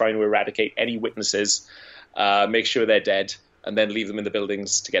gangsters who are trying to eradicate any witnesses, make sure they're dead, and then leave them in the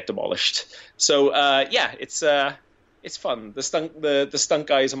buildings to get demolished. So, it's it's fun. The stunt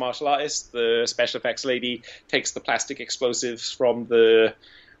guy is a martial artist. The special effects lady takes the plastic explosives from the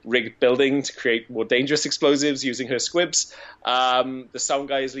rigged building to create more dangerous explosives using her squibs. The sound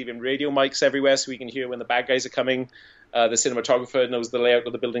guy is leaving radio mics everywhere so we can hear when the bad guys are coming. The cinematographer knows the layout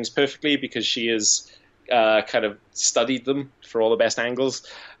of the buildings perfectly because she has kind of studied them for all the best angles.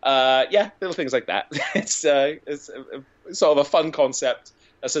 Little things like that. It's sort of a fun concept.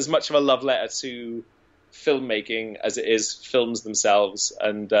 That's as much of a love letter to filmmaking as it is films themselves.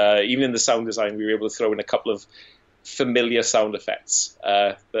 And even in the sound design, we were able to throw in a couple of familiar sound effects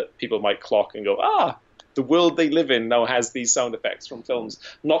that people might clock and go, the world they live in now has these sound effects from films.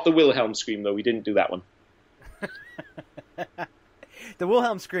 Not the Wilhelm scream, though. We didn't do that one. The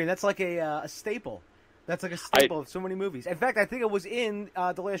Wilhelm scream, that's like a staple. That's like a staple of so many movies. In fact, I think it was in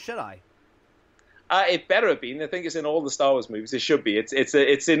The Last Jedi. It better have been. I think it's in all the Star Wars movies. It should be.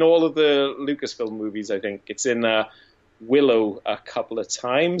 It's in all of the Lucasfilm movies, I think. It's in Willow a couple of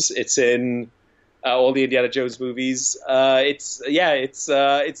times. It's in all the Indiana Jones movies. It's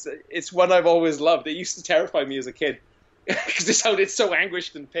one I've always loved. It used to terrify me as a kid because it sounded so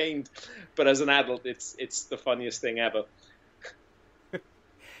anguished and pained. But as an adult, it's the funniest thing ever.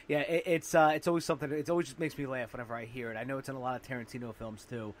 Yeah, it's always something. It always just makes me laugh whenever I hear it. I know it's in a lot of Tarantino films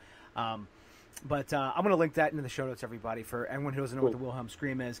too. But I'm going to link that into the show notes, everybody, for everyone who doesn't know what the Wilhelm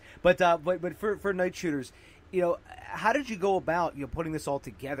scream is. But for Nightshooters, how did you go about putting this all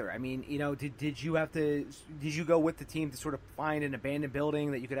together? I mean, did you go with the team to sort of find an abandoned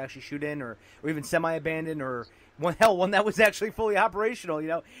building that you could actually shoot in, or even semi-abandoned, or one that was actually fully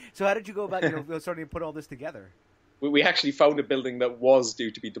operational? So how did you go about starting to put all this together? We actually found a building that was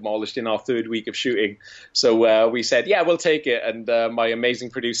due to be demolished in our third week of shooting. So we said, yeah, we'll take it. And my amazing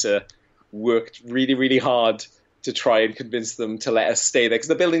producer worked really, really hard to try and convince them to let us stay there. Because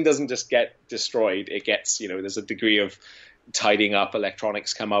the building doesn't just get destroyed. It gets, there's a degree of tidying up,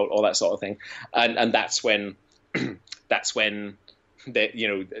 electronics come out, all that sort of thing. And that's when, so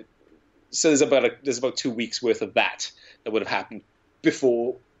there's about 2 weeks worth of that would have happened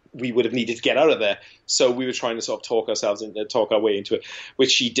before we would have needed to get out of there. So we were trying to sort of talk our way into it, which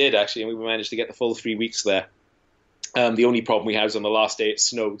she did actually, and we managed to get the full 3 weeks there. The only problem we had was on the last day it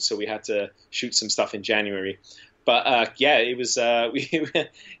snowed, so we had to shoot some stuff in January. But it was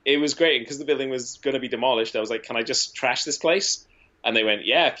it was great because the building was going to be demolished. I was like, "Can I just trash this place?" And they went,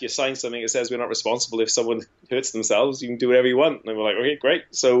 "Yeah, if you sign something that says we're not responsible if someone hurts themselves, you can do whatever you want." And we were like, "Okay, great."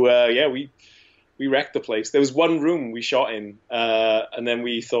 So we wrecked the place. There was one room we shot in, and then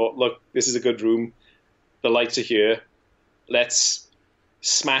we thought, "Look, this is a good room. The lights are here. Let's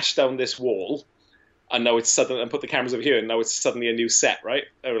smash down this wall." And now it's suddenly, and put the cameras over here, and now it's suddenly a new set, right?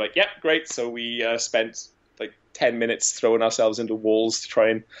 And we're like, yep, great. So we spent like 10 minutes throwing ourselves into walls to try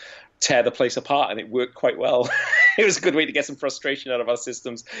and tear the place apart, and it worked quite well. It was a good way to get some frustration out of our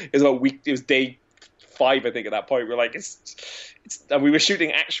systems. It was day 5, I think, at that point. We're like, and we were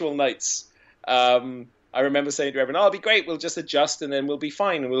shooting actual nights. I remember saying to everyone, it'll be great, we'll just adjust, and then we'll be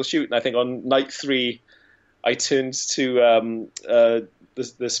fine, and we'll shoot. And I think on night 3, I turned to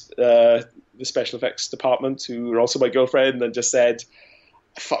the special effects department, who were also my girlfriend, and just said,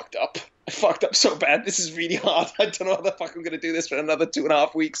 I fucked up so bad. This is really hard. I don't know how the fuck I'm going to do this for another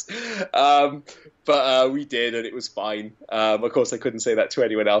 2.5 weeks. But we did, and it was fine. Of course, I couldn't say that to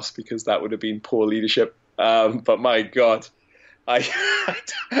anyone else because that would have been poor leadership. But my God, I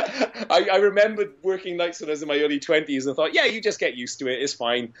remembered working nights when I was in my early 20s and thought, yeah, you just get used to it. It's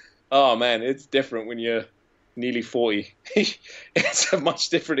fine. Oh, man, it's different when you're nearly 40. It's a much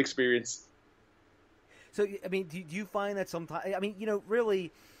different experience. So, I mean, do you find that sometimes, I mean,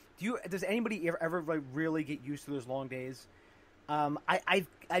 really, does anybody ever like really get used to those long days? I've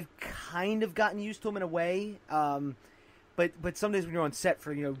kind of gotten used to them in a way. But some days when you're on set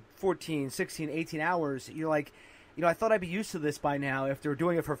for, 14, 16, 18 hours, you're like, I thought I'd be used to this by now if they're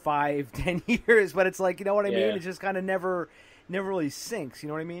doing it for 5, 10 years, but it's like, you know what I mean? It just kind of never really sinks. You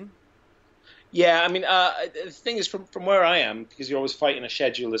know what I mean? Yeah, I mean, the thing is, from where I am, because you're always fighting a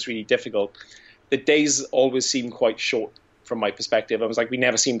schedule that's really difficult, the days always seem quite short from my perspective. I was like, we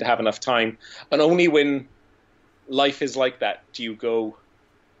never seem to have enough time. And only when life is like that do you go,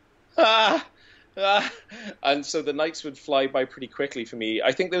 And so the nights would fly by pretty quickly for me.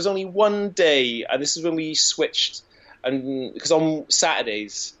 I think there was only one day, and this is when we switched, and because on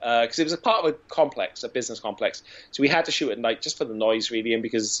Saturdays, because it was a part of a complex, a business complex, so we had to shoot at night just for the noise, really, and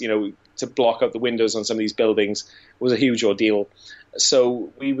because, to block out the windows on some of these buildings was a huge ordeal.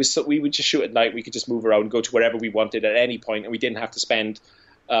 So we would just shoot at night. We could just move around, go to wherever we wanted at any point, and we didn't have to spend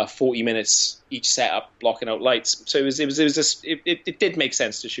 40 minutes each setup, blocking out lights. So it did make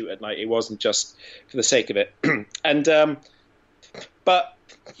sense to shoot at night. It wasn't just for the sake of it. And but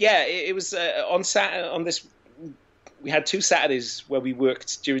yeah, it was on this. We had 2 Saturdays where we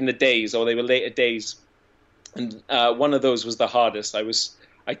worked during the days, or they were later days, and one of those was the hardest.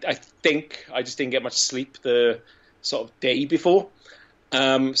 I think I just didn't get much sleep the sort of day before.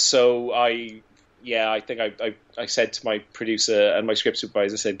 So I think I said to my producer and my script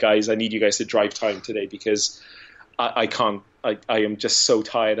supervisor, I said, guys, I need you guys to drive time today because I can't. I am just so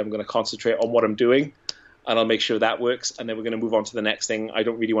tired. I'm going to concentrate on what I'm doing, and I'll make sure that works. And then we're going to move on to the next thing. I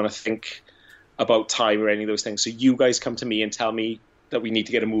don't really want to think about time or any of those things. So you guys come to me and tell me that we need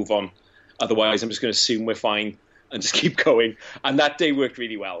to get a move on. Otherwise, I'm just going to assume we're fine and just keep going. And that day worked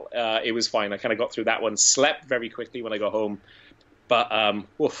really well. It was fine. I kind of got through that one, slept very quickly when I got home. But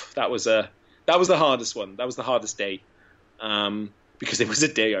that was the hardest one. That was the hardest day. Because it was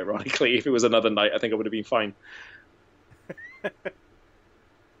a day, ironically. If it was another night, I think I would have been fine.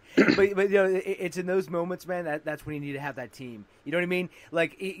 but you know, it's in those moments, man, that's when you need to have that team. You know what I mean?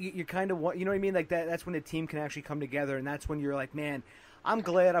 Like, you kind of want, you know what I mean? Like, that's when a team can actually come together, and that's when you're like, man, I'm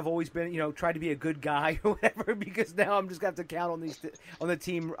glad I've always been, tried to be a good guy or whatever, because now I'm just going to have to count on the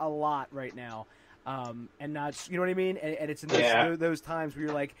team a lot right now. And not, you know what I mean? And it's in those times where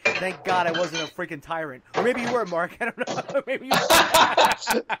you're like, thank God I wasn't a freaking tyrant. Or maybe you were, Mark. I don't know. Maybe you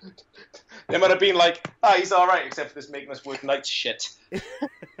were. They might have been like, he's all right, except for this making us work night shit.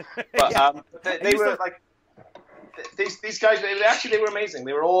 But they were like, these guys, they were amazing.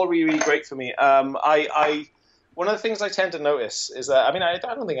 They were all really, really great for me. One of the things I tend to notice is that, I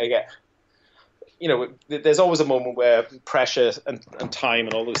don't think I get, there's always a moment where pressure and time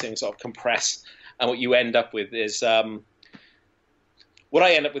and all those things sort of compress. And what you end up with is, what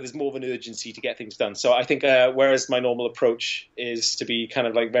I end up with is more of an urgency to get things done. So I think, whereas my normal approach is to be kind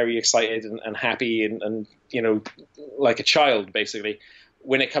of like very excited and happy and like a child, basically,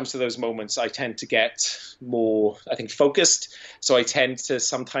 when it comes to those moments, I tend to get more, I think, focused. So I tend to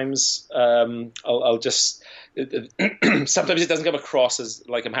sometimes, I'll just, sometimes it doesn't come across as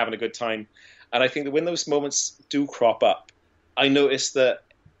like I'm having a good time. And I think that when those moments do crop up, I notice that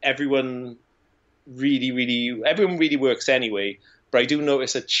everyone really works anyway. But I do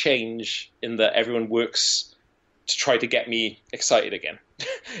notice a change in that everyone works to try to get me excited again,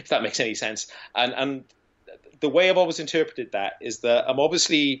 if that makes any sense. And the way I've always interpreted that is that I'm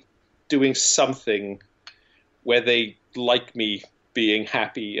obviously doing something where they like me being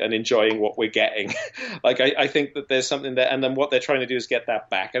happy and enjoying what we're getting. Like, I think that there's something there, and then what they're trying to do is get that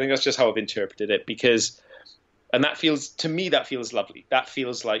back. I think that's just how I've interpreted it, and that feels, to me, that feels lovely. That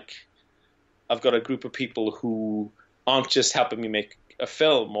feels like I've got a group of people who aren't just helping me make a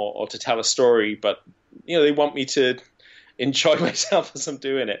film or to tell a story, but, they want me to enjoy myself as I'm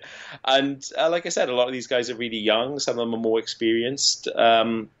doing it. And like I said, a lot of these guys are really young. Some of them are more experienced.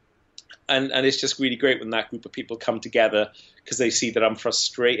 And it's just really great when that group of people come together because they see that I'm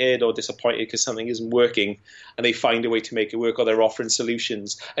frustrated or disappointed because something isn't working, and they find a way to make it work, or they're offering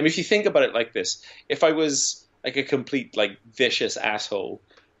solutions. I mean, if you think about it like this, if I was like a complete, like, vicious asshole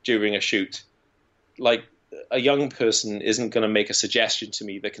during a shoot, like, a young person isn't going to make a suggestion to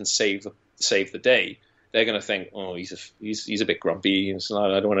me that can save the day. They're going to think, oh, he's a bit grumpy.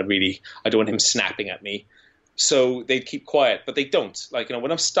 I don't want him snapping at me. So they'd keep quiet, but they don't. Like,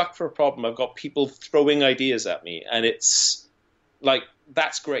 when I'm stuck for a problem, I've got people throwing ideas at me, and it's like,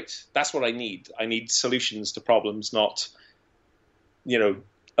 that's great. That's what I need. I need solutions to problems, not, a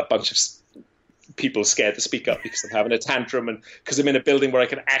bunch of people scared to speak up because I'm having a tantrum, and because I'm in a building where I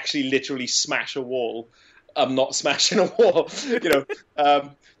can actually literally smash a wall. I'm not smashing a wall,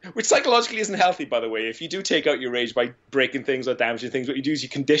 which psychologically isn't healthy, by the way. If you do take out your rage by breaking things or damaging things, what you do is you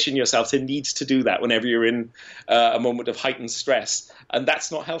condition yourself to need to do that whenever you're in a moment of heightened stress, and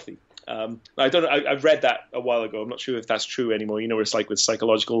that's not healthy. I've read that a while ago. I'm not sure if that's true anymore. It's like with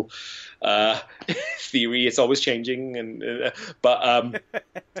psychological theory, it's always changing. But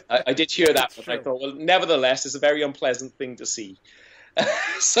I did hear that, but I thought, well, nevertheless, it's a very unpleasant thing to see.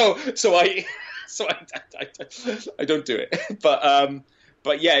 So I don't do it.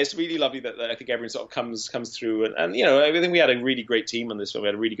 But yeah, it's really lovely that I think everyone sort of comes through, and I think we had a really great team on this one. We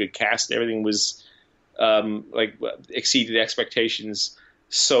had a really good cast. Everything was exceeded expectations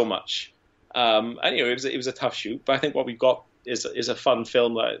so much. And it was a tough shoot, but I think what we've got is a fun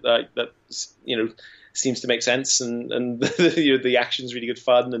film that seems to make sense, and the action's really good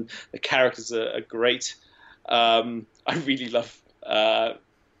fun, and the characters are great. I really love.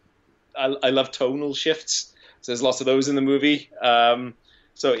 I love tonal shifts. So there's lots of those in the movie.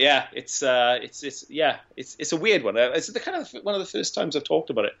 So yeah, it's a weird one. It's the kind of one of the first times I've talked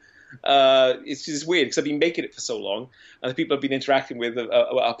about it. It's just weird because I've been making it for so long, and the people I've been interacting with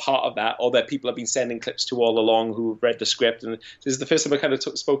are part of that, or that people I've been sending clips to all along who've read the script. And this is the first time I've kind of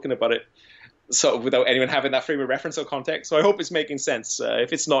spoken about it sort of without anyone having that frame of reference or context. So I hope it's making sense.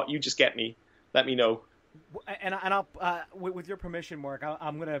 If it's not, you just let me know. And I'll, with your permission, Mark,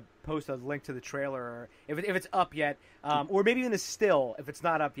 I'm going to post a link to the trailer, if it's up yet, or maybe even a still if it's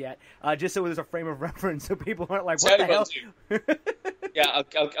not up yet, just so there's a frame of reference so people aren't like, what the hell? Yeah,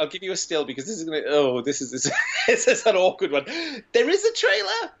 I'll give you a still because this is going to. This is an awkward one. There is a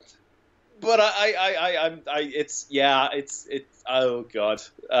trailer, but it's oh god.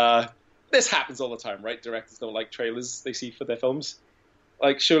 This happens all the time, right? Directors don't like trailers they see for their films.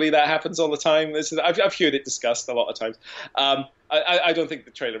 Like, surely that happens all the time. I've heard it discussed a lot of times. I don't think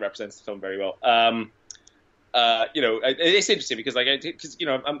the trailer represents the film very well. It's interesting because,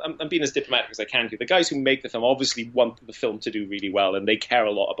 I'm being as diplomatic as I can here. The guys who make the film obviously want the film to do really well, and they care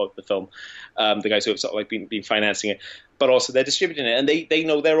a lot about the film. The guys who have sort of like been financing it, but also they're distributing it, and they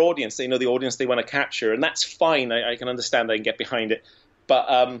know their audience. They know the audience they want to capture, and that's fine. I can understand that and get behind it,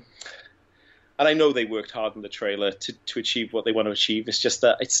 but. And I know they worked hard in the trailer to achieve what they want to achieve. It's just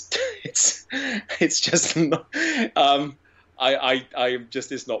that it's just not,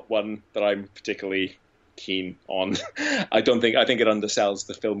 it's not one that I'm particularly keen on. I think it undersells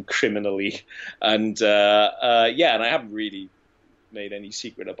the film criminally, and and I haven't really made any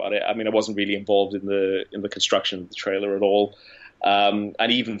secret about it. I mean, I wasn't really involved in the construction of the trailer at all. And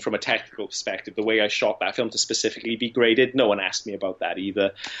even from a technical perspective, the way I shot that film to specifically be graded, no one asked me about that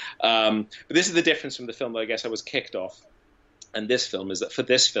either. But this is the difference from the film that I guess I was kicked off. And this film is that for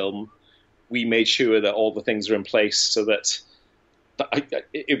this film, we made sure that all the things are in place so that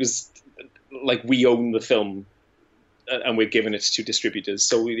it was like we own the film and we're giving it to distributors.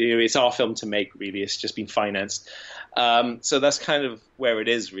 So it's our film to make, really. It's just been financed. So that's kind of where it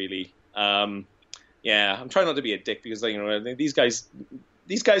is, really. Yeah, I'm trying not to be a dick because these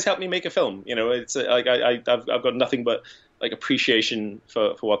guys helped me make a film. It's like I've got nothing but like appreciation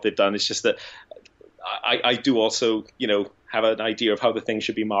for what they've done. It's just that I do also have an idea of how the thing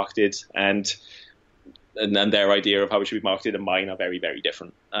should be marketed, and their idea of how it should be marketed and mine are very, very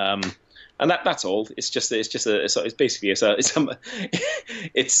different. And that's all. It's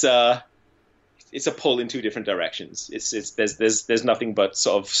a pull in two different directions. There's nothing but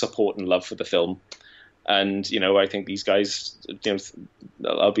sort of support and love for the film. And, I think these guys,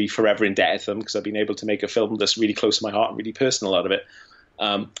 I'll be forever indebted to them because I've been able to make a film that's really close to my heart and really personal out of it.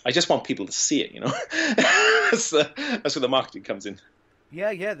 I just want people to see it, That's where the marketing comes in.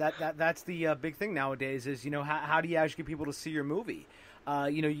 Yeah, that's the big thing nowadays is, how do you actually get people to see your movie?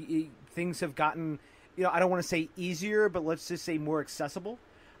 Things have gotten, I don't want to say easier, but let's just say more accessible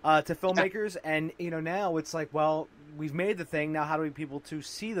to filmmakers. And, now it's like, well, we've made the thing. Now how do we get people to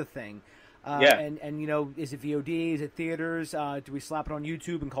see the thing? And is it VOD? Is it theaters? Do we slap it on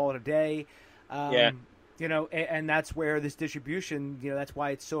YouTube and call it a day? And that's where this distribution, that's why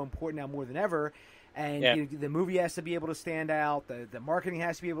it's so important now more than ever. And the movie has to be able to stand out. The marketing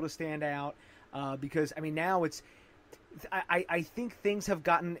has to be able to stand out. Because, now I think things have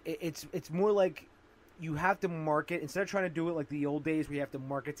gotten, it's more like you have to market, instead of trying to do it like the old days where you have to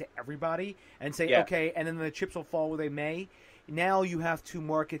market to everybody and say, okay, and then the chips will fall where they may. Now you have to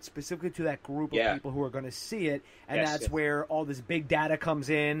market specifically to that group of people who are going to see it, and that's where all this big data comes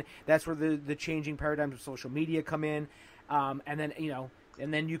in. That's where the changing paradigms of social media come in, and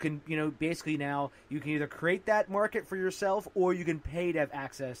then you can basically now you can either create that market for yourself or you can pay to have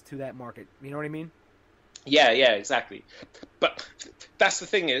access to that market. You know what I mean? Yeah, exactly. But that's the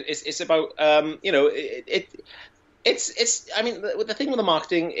thing. It's about It's. I mean, the thing with the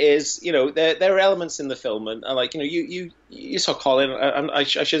marketing is, there are elements in the film, and like, you saw Colin. I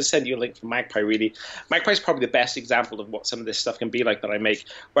should send you a link from Magpie. Really, Magpie is probably the best example of what some of this stuff can be like that I make,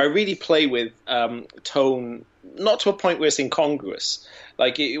 where I really play with tone, not to a point where it's incongruous.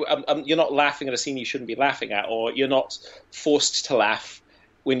 Like you're not laughing at a scene you shouldn't be laughing at, or you're not forced to laugh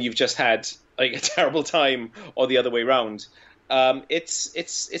when you've just had like a terrible time, or the other way around.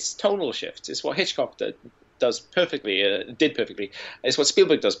 It's tonal shift. It's what Hitchcock did perfectly. It's what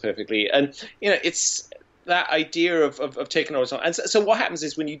Spielberg does perfectly, and it's that idea of taking over. And so what happens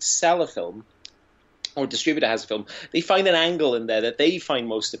is when you sell a film, or a distributor has a film, they find an angle in there that they find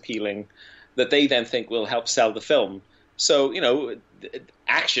most appealing, that they then think will help sell the film. So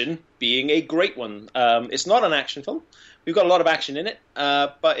action being a great one. It's not an action film. We've got a lot of action in it,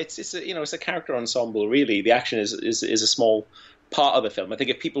 but it's a character ensemble. Really, the action is a small part of the film. I think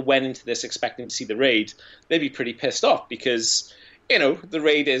if people went into this expecting to see the raid, they'd be pretty pissed off because the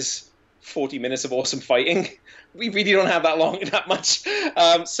raid is 40 minutes of awesome fighting. We really don't have that much.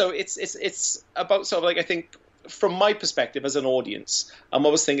 So it's about sort of like, I think, from my perspective as an audience, I'm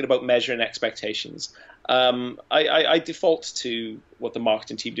always thinking about measuring expectations. I default to what the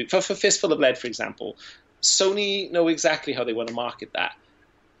marketing team do. For Fistful of Lead, for example, Sony know exactly how they want to market that.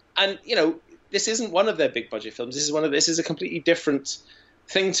 And, this isn't one of their big budget films. This is a completely different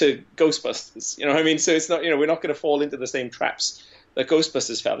thing to Ghostbusters. You know what I mean? So it's not, we're not going to fall into the same traps that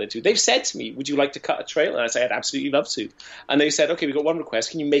Ghostbusters fell into. They've said to me, would you like to cut a trailer? And I said, I'd absolutely love to. And they said, okay, we've got one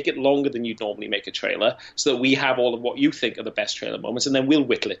request. Can you make it longer than you'd normally make a trailer so that we have all of what you think are the best trailer moments, and then we'll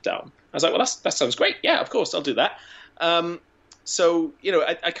whittle it down? I was like, well, that sounds great. Yeah, of course, I'll do that. So,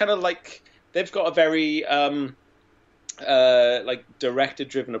 I kind of like, they've got a very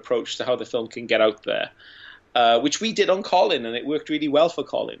director-driven approach to how the film can get out there, which we did on COLIN, and it worked really well for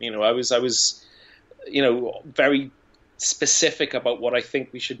COLIN. I was very specific about what I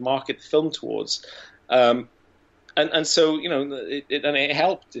think we should market the film towards, and so it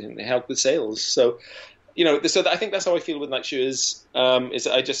helped. It helped with sales. So so I think that's how I feel with Nightshooters.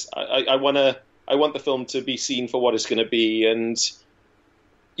 Is I want the film to be seen for what it's going to be, and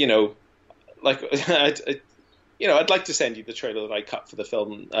I'd like to send you the trailer that I cut for the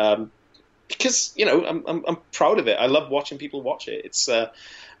film, because I'm proud of it. I love watching people watch it.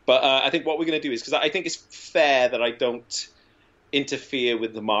 But I think what we're going to do is, because I think it's fair that I don't interfere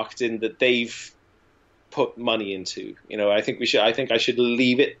with the marketing that they've put money into. I think I should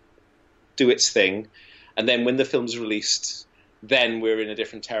leave it do its thing, and then when the film's released, then we're in a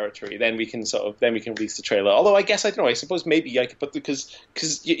different territory. Then we can release the trailer. Although I guess I don't know. I suppose maybe I could put, because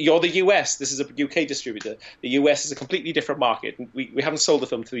you're the US. This is a UK distributor. The US is a completely different market. We haven't sold the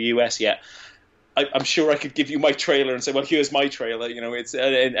film to the US yet. I'm sure I could give you my trailer and say, well, here's my trailer. It's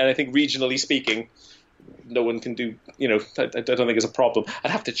and I think regionally speaking, no one can do. I don't think it's a problem.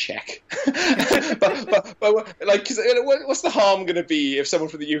 I'd have to check. but like, 'cause what's the harm going to be if someone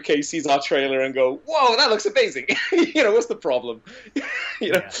from the UK sees our trailer and go, "Whoa, that looks amazing"? What's the problem?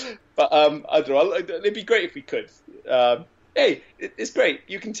 Yeah. But I don't know. It'd be great if we could. Hey, it's great.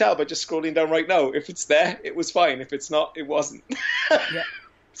 You can tell by just scrolling down right now. If it's there, it was fine. If it's not, it wasn't. Yeah.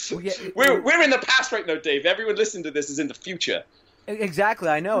 Well, yeah, we're in the past right now, Dave. Everyone listening to this is in the future. Exactly,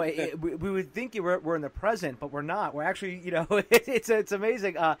 I know. We would think we're in the present, but we're not. We're actually, it's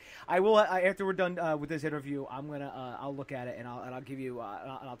amazing. I will after we're done with this interview, I'll look at it and I'll give you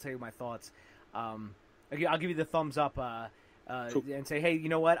I'll tell you my thoughts. I'll give you the thumbs up cool. And say, hey, you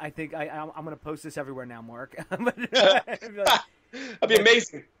know what? I think I'm going to post this everywhere now, Mark. That'd be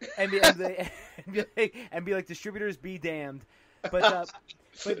amazing. And be like, distributors be damned. But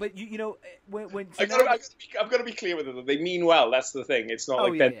when I've got to be clear with them. They mean well. That's the thing. It's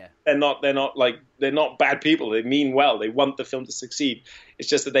not they're not bad people. They mean well. They want the film to succeed. It's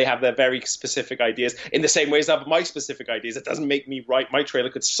just that they have their very specific ideas. In the same way as I have my specific ideas, it doesn't make me right. My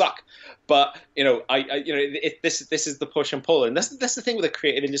trailer could suck, but this is the push and pull, and that's the thing with the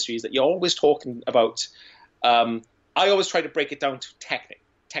creative industry, is that you're always talking about. I always try to break it down to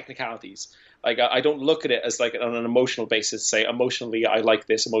technicalities. Like, I don't look at it as like on an emotional basis, say emotionally I like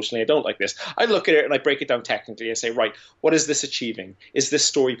this, emotionally I don't like this. I look at it and I break it down technically. I say, right, what is this achieving? Is this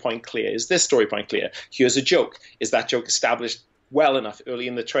story point clear? Is this story point clear? Here's a joke. Is that joke established well enough early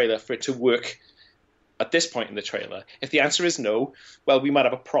in the trailer for it to work at this point in the trailer? If the answer is no, well, we might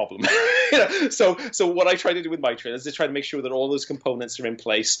have a problem. So what I try to do with my trailers is try to make sure that all those components are in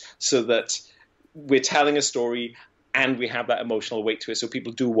place so that we're telling a story and we have that emotional weight to it, so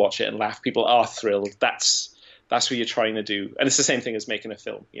people do watch it and laugh. People are thrilled. That's what you're trying to do. And it's the same thing as making a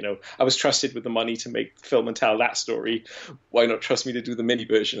film. I was trusted with the money to make the film and tell that story. Why not trust me to do the mini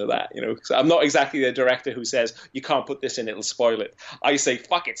version of that? So I'm not exactly the director who says, you can't put this in, it'll spoil it. I say,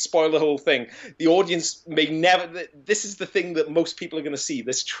 fuck it, spoil the whole thing. The audience may never... This is the thing that most people are going to see,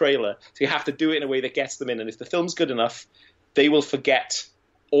 this trailer. So you have to do it in a way that gets them in. And if the film's good enough, they will forget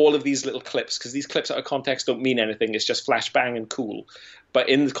all of these little clips, because these clips out of context don't mean anything. It's just flashbang and cool. But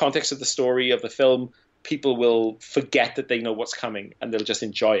in the context of the story of the film, people will forget that they know what's coming, and they'll just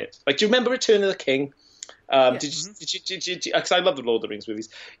enjoy it. Like, do you remember Return of the King? Because I love the Lord of the Rings movies.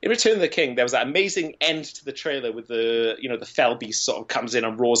 In Return of the King, there was that amazing end to the trailer with the fell beast sort of comes in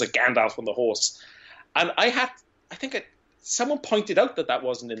and roars at Gandalf on the horse. And someone pointed out that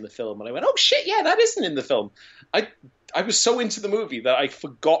wasn't in the film, and I went, oh shit, yeah, that isn't in the film. I was so into the movie that I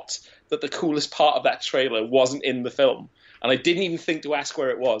forgot that the coolest part of that trailer wasn't in the film, and I didn't even think to ask where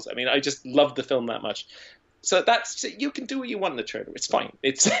it was. I mean, I just loved the film that much. So you can do what you want in the trailer. It's fine.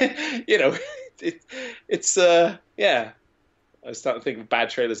 It's yeah. I was starting to think of bad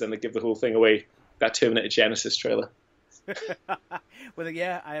trailers and they give the whole thing away. That Terminator Genesis trailer. Well,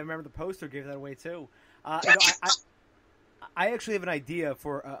 yeah, I remember the poster gave that away too. I actually have an idea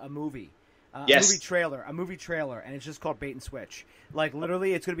for a movie. Yes. A movie trailer, and it's just called Bait and Switch. Like,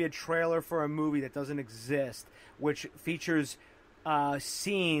 literally, it's going to be a trailer for a movie that doesn't exist, which features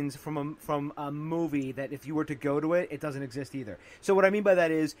scenes from a movie that if you were to go to it, it doesn't exist either. So what I mean by that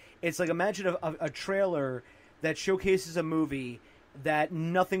is, it's like, imagine a trailer that showcases a movie that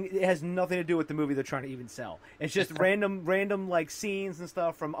it has nothing to do with the movie they're trying to even sell. It's just random like scenes and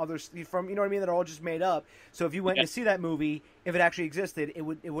stuff from you know what I mean, that are all just made up. So if you went to see that movie, if it actually existed,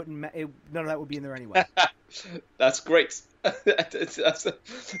 none of that would be in there anyway. That's great. I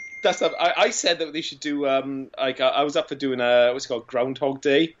said that they should do I was up for doing what's it called, Groundhog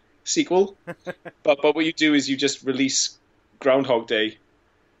Day sequel, but what you do is you just release Groundhog Day.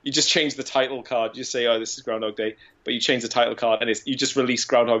 You just change the title card. You say, "Oh, this is Groundhog Day," but you change the title card, and you just release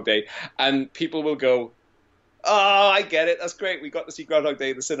Groundhog Day, and people will go, "Oh, I get it. That's great. We got to see Groundhog Day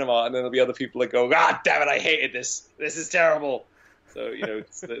in the cinema," and then there'll be other people that go, "Ah, damn it, I hated this. This is terrible." So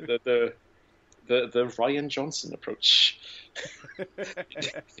it's the Ryan Johnson approach.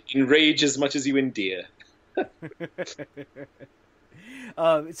 Enrage as much as you endear.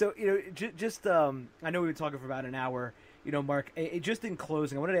 So just I know we've been talking for about an hour. Mark, just in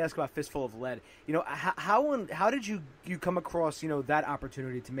closing, I wanted to ask about Fistful of Lead. How did you come across that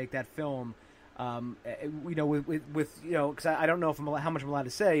opportunity to make that film? Because I don't know how much I'm allowed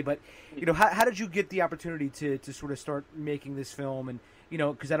to say, but how did you get the opportunity to sort of start making this film? And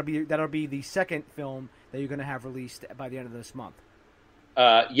because that'll be the second film that you're going to have released by the end of this month.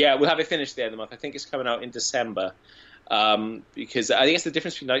 Yeah, we'll have it finished at the end of the month. I think it's coming out in December. Because I think it's the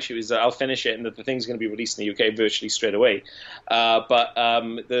difference between Nightshooters is that I'll finish it and that the thing's going to be released in the UK virtually straight away. But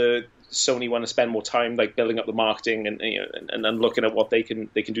the Sony want to spend more time like building up the marketing and looking at what they can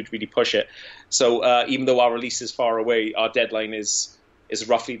do to really push it. So even though our release is far away, our deadline is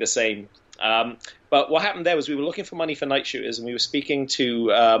roughly the same. But what happened there was we were looking for money for Nightshooters, and we were speaking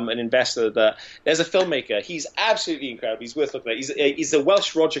to an investor. There's a filmmaker. He's absolutely incredible. He's worth looking at. He's a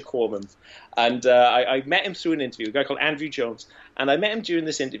Welsh Roger Corman, and I met him through an interview. A guy called Andrew Jones, and I met him during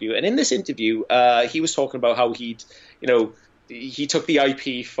this interview. And in this interview, he was talking about how he took the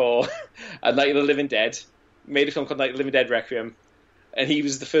IP for A Night of the Living Dead, made a film called Night of the Living Dead Requiem. And he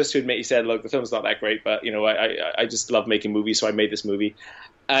was the first to admit, he said, look, the film's not that great, but, I just love making movies, so I made this movie.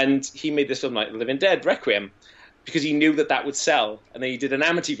 And he made this film, Night of the Living Dead Requiem, because he knew that would sell. And then he did an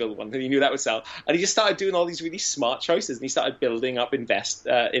Amityville one, and he knew that would sell. And he just started doing all these really smart choices, and he started building up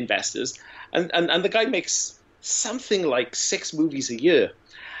investors. And the guy makes something like 6 movies a year.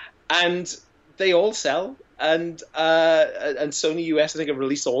 And they all sell. And Sony US, I think, have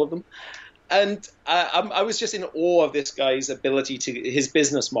released all of them. And I was just in awe of this guy's ability his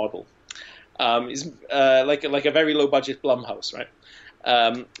business model. Is like a very low budget Blumhouse, right?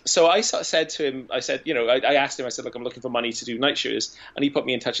 So I sort of said to him, I said, I asked him, I said, look, I'm looking for money to do Nightshooters, and he put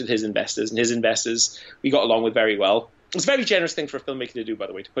me in touch with his investors, and his investors we got along with very well. It's a very generous thing for a filmmaker to do, by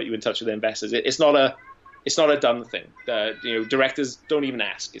the way, to put you in touch with their investors. It's not a done thing. Directors don't even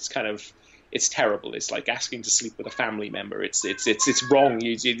ask. It's terrible. It's like asking to sleep with a family member. It's wrong.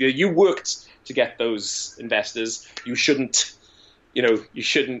 You worked to get those investors. You shouldn't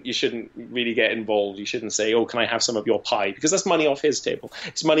really get involved. You shouldn't say, "Oh, can I have some of your pie?" Because that's money off his table.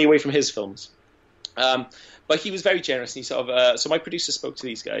 It's money away from his films. But he was very generous. And he sort of so my producer spoke to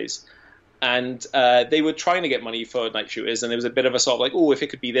these guys, and they were trying to get money for Nightshooters, and there was a bit of a sort of like, "Oh, if it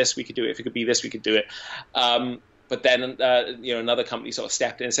could be this, we could do it. If it could be this, we could do it." But then, another company sort of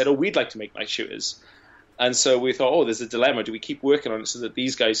stepped in and said, "Oh, we'd like to make Nightshooters." And so we thought, "Oh, there's a dilemma. Do we keep working on it so that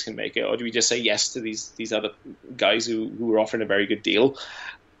these guys can make it, or do we just say yes to these other guys who were offering a very good deal,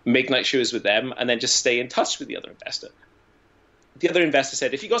 make Nightshooters with them, and then just stay in touch with the other investor?" The other investor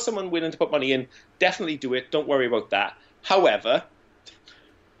said, "If you got someone willing to put money in, definitely do it. Don't worry about that. However,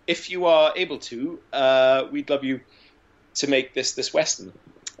 if you are able to, we'd love you to make this Western."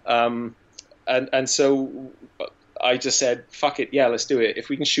 And so I just said, "Fuck it, yeah, let's do it. If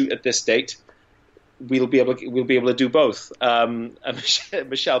we can shoot at this date, we'll be able to do both." And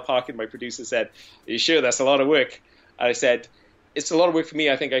Michelle Parkin, my producer, said, "Are you sure? That's a lot of work." And I said, "It's a lot of work for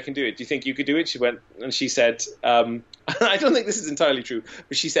me. I think I can do it. Do you think you could do it?" She went, and she said, "I don't think this is entirely true,"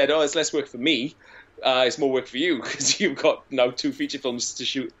 but she said, "Oh, it's less work for me. It's more work for you because you've got now 2 feature films to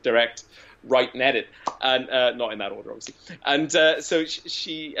shoot, direct, write, and edit, and not in that order, obviously." And so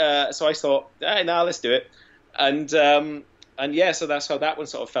so I thought, let's do it. And yeah, so that's how that one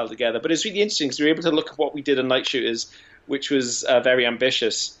sort of fell together. But it's really interesting because we were able to look at what we did in Nightshooters, which was very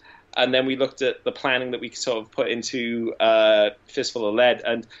ambitious. And then we looked at the planning that we sort of put into Fistful of Lead.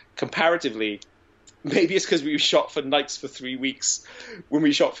 And comparatively, maybe it's because we shot for nights for 3 weeks. When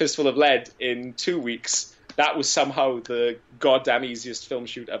we shot Fistful of Lead in 2 weeks, that was somehow the goddamn easiest film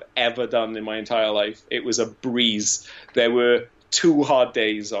shoot I've ever done in my entire life. It was a breeze. There were 2 hard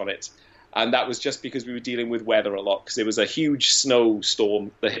days on it. And that was just because we were dealing with weather a lot, because it was a huge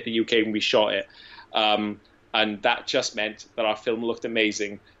snowstorm that hit the UK when we shot it. And that just meant that our film looked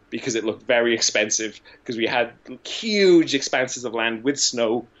amazing, because it looked very expensive, because we had huge expanses of land with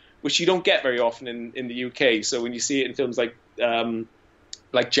snow, which you don't get very often in the UK. So when you see it in films like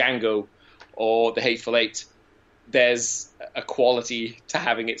Django or The Hateful Eight, there's a quality to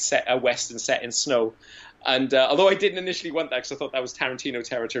having it set, a Western set in snow. And although I didn't initially want that, because I thought that was Tarantino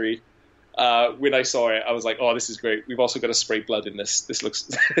territory, when I saw it, I was like, "Oh, this is great. We've also got to spray blood in this. This looks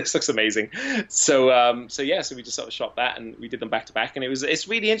this looks amazing." So we just sort of shot that, and we did them back to back, and it's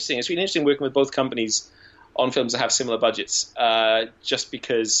really interesting. It's really interesting working with both companies on films that have similar budgets, just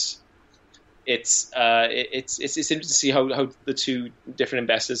because it's interesting to see how the 2 different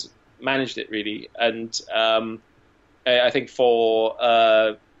investors managed it, really. And I think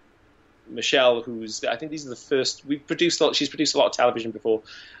for Michelle, I think these are the first, she's produced a lot of television before,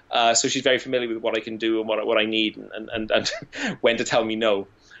 so she's very familiar with what I can do and what I need and when to tell me no.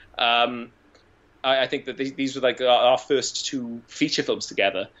 I think that these were like our first 2 feature films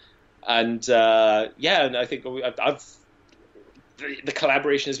together, and and I think the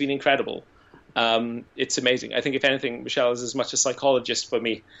collaboration has been incredible. It's amazing. I think if anything, Michelle is as much a psychologist for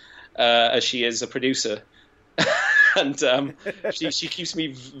me as she is a producer. And she keeps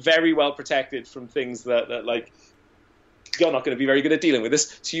me very well protected from things that like, you're not going to be very good at dealing with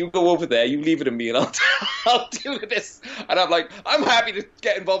this, so you go over there, you leave it to me, and I'll deal with this. And I'm like, I'm happy to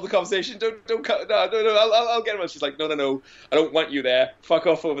get involved in the conversation. Don't no, I'll get involved. She's like, no, I don't want you there. Fuck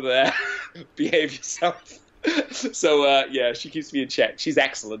off over there. Behave yourself. So she keeps me in check. She's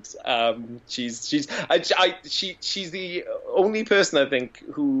excellent. She's the only person I think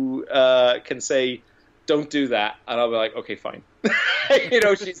who can say, don't do that, and I'll be like, okay, fine.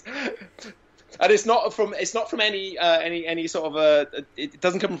 She's, and it's not from any sort of it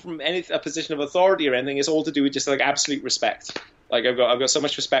doesn't come from a position of authority or anything. It's all to do with just like absolute respect. Like I've got so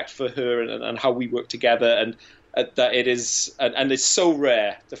much respect for her and how we work together, and that it is, and it's so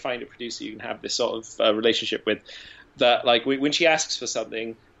rare to find a producer you can have this sort of relationship with. That like when she asks for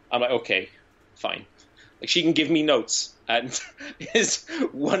something, I'm like, okay, fine. Like she can give me notes, and is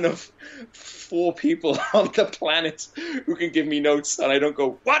one of 4 people on the planet who can give me notes, and I don't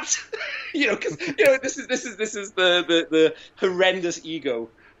go, what? Because this is the horrendous ego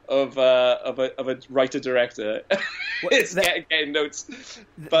of a writer director. It's getting notes.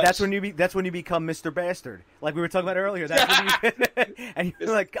 But that's when you become Mr. Bastard, like we were talking about earlier. That's when and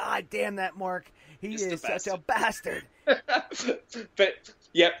you're like, God damn that Mark, he Mr. is Bastard. Such a bastard. But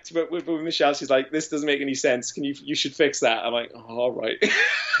with Michelle, she's like, this doesn't make any sense. You should fix that. I'm like, oh, all right.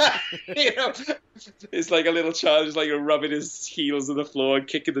 It's like a little child just like rubbing his heels on the floor and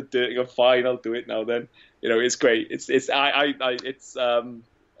kicking the dirt. You go, fine, I'll do it now. Then it's great. It's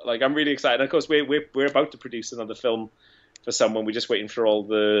like I'm really excited. And of course, we're about to produce another film for someone. We're just waiting for all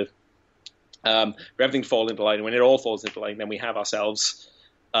the for everything to fall into line. And when it all falls into line, then we have ourselves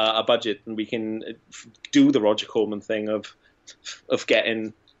a budget, and we can do the Roger Corman thing of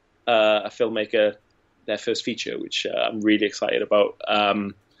getting a filmmaker their first feature, which I'm really excited about.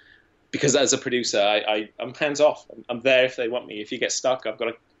 Because as a producer, I'm hands off. I'm there if they want me. If you get stuck, I've got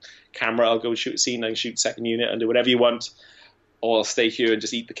a camera. I'll go shoot a scene. I can shoot second unit and do whatever you want. Or I'll stay here and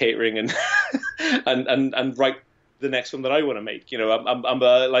just eat the catering and and write the next one that I want to make.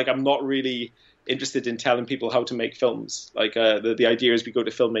 I'm not really interested in telling people how to make films. Like the idea is we go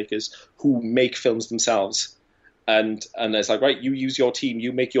to filmmakers who make films themselves. And it's like, right, you use your team,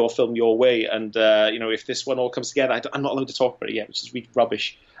 you make your film your way. And, if this one all comes together, I'm not allowed to talk about it yet, which is really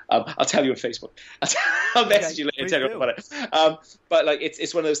rubbish. I'll tell you on Facebook. I'll message you later and tell you about it. But like,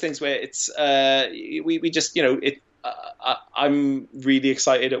 it's one of those things where it's, we just, I'm really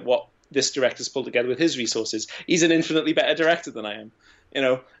excited at what this director's pulled together with his resources. He's an infinitely better director than I am.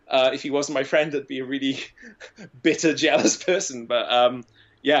 If he wasn't my friend, I'd be a really bitter, jealous person. But, I'm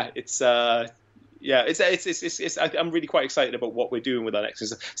really quite excited about what we're doing with our next.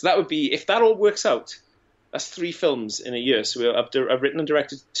 So that would be, if that all works out, that's 3 films in a year. So I've written and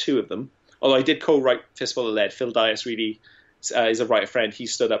directed 2 of them. Although I did co-write Fistful of Lead. Phil Dias really is a writer friend. He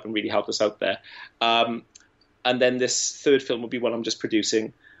stood up and really helped us out there. And then this 3rd film will be one I'm just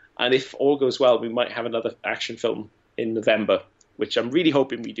producing. And if all goes well, we might have another action film in November, which I'm really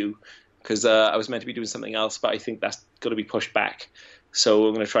hoping we do, because I was meant to be doing something else, but I think that's got to be pushed back So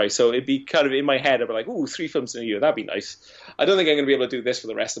I'm going to try. So it'd be kind of in my head, I'd be like, ooh, 3 films in a year. That'd be nice. I don't think I'm going to be able to do this for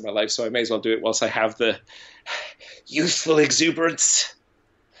the rest of my life, so I may as well do it whilst I have the youthful exuberance.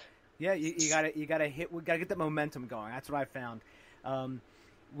 Yeah, you gotta get that momentum going. That's what I found.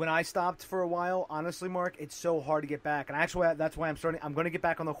 When I stopped for a while, honestly, Mark, it's so hard to get back. And actually, that's why I'm going to get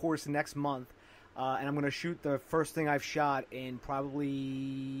back on the horse next month, and I'm going to shoot the first thing I've shot in probably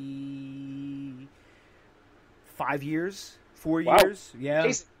 5 years. 4 years,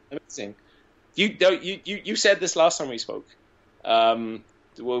 yeah. Amazing. You said this last time we spoke.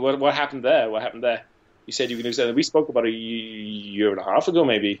 What happened there? You said you were going to say that. We spoke about a year and a half ago,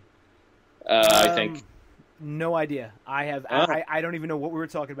 maybe. I think. No idea. I don't even know what we were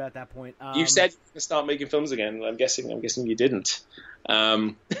talking about at that point. You said you were going to start making films again. I'm guessing you didn't.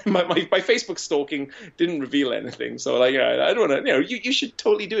 My Facebook stalking didn't reveal anything. So I don't want to. You should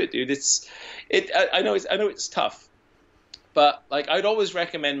totally do it, dude. I know it's tough. But I'd always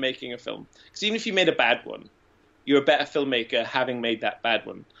recommend making a film, because even if you made a bad one, you're a better filmmaker having made that bad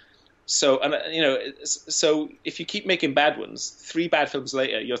one. So so if you keep making bad ones, 3 bad films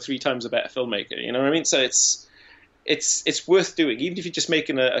later, you're 3 times a better filmmaker. You know what I mean? So it's worth doing, even if you're just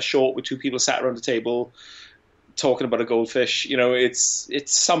making a short with 2 people sat around a table talking about a goldfish. It's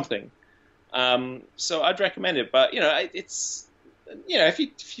something. So I'd recommend it. But if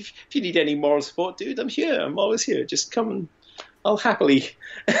you need any moral support, dude, I'm here. I'm always here. Just come and I'll happily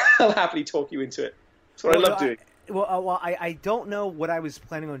talk you into it. That's what I love doing. I don't know what I was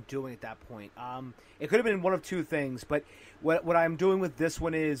planning on doing at that point. It could have been one of 2 things, but what I'm doing with this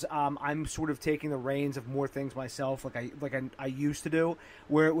one is I'm sort of taking the reins of more things myself, like I used to do,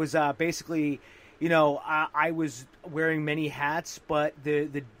 where it was basically, I was wearing many hats, but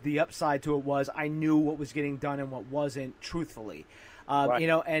the upside to it was I knew what was getting done and what wasn't, truthfully. Right.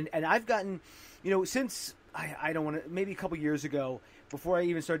 And I've gotten, since I don't want to, maybe a couple years ago, before I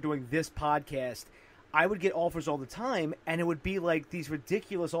even started doing this podcast, I would get offers all the time, and it would be like these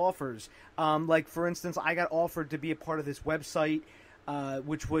ridiculous offers. Like, for instance, I got offered to be a part of this website,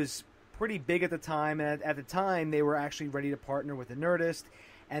 which was pretty big at the time. And at the time, they were actually ready to partner with the Nerdist.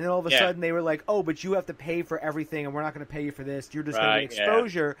 And then all of a sudden, they were like, oh, but you have to pay for everything, and we're not going to pay you for this. You're just going to get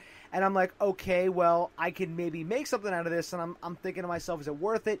exposure. Yeah. And I'm like, okay, well, I can maybe make something out of this. And I'm thinking to myself, is it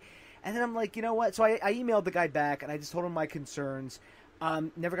worth it? And then I'm like, you know what? So I emailed the guy back, and I just told him my concerns.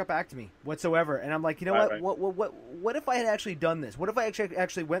 Never got back to me whatsoever. And I'm like, you know what if I had actually done this? What if I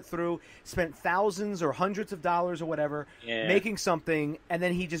actually went through, spent thousands or hundreds of dollars or whatever, making something, and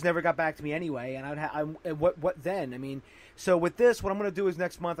then he just never got back to me anyway? And what then? I mean, so with this, what I'm going to do is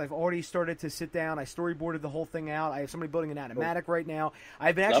next month, I've already started to sit down. I storyboarded the whole thing out. I have somebody building an animatic right now.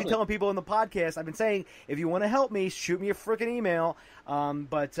 I've been actually telling people in the podcast, I've been saying, if you want to help me, shoot me a freaking email.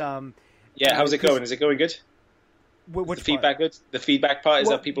 How's it going? Is it going good? Which the feedback good? The feedback part is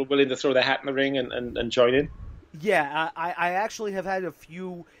that people willing to throw their hat in the ring and join in. Yeah, I actually have had a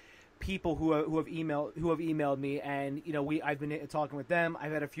few people who have emailed me, and I've been talking with them.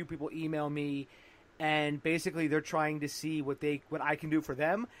 I've had a few people email me, and basically they're trying to see what I can do for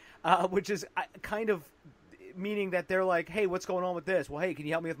them, which is kind of meaning that they're like, hey, what's going on with this? Well, hey, can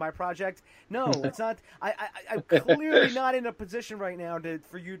you help me with my project? No, it's not. I'm clearly not in a position right now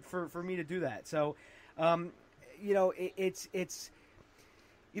for me to do that. So. It's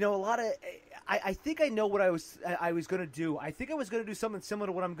a lot of. I think I know what I was going to do. I think I was going to do something similar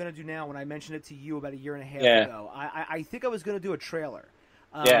to what I'm going to do now. When I mentioned it to you about a year and a half ago, I think I was going to do a trailer,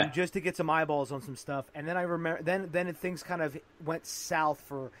 just to get some eyeballs on some stuff. And then I remember, then things kind of went south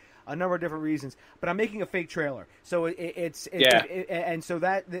for a number of different reasons. But I'm making a fake trailer, so and so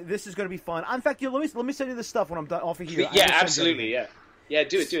this is going to be fun. In fact, let me send you this stuff when I'm done off of here. Yeah, absolutely. Yeah.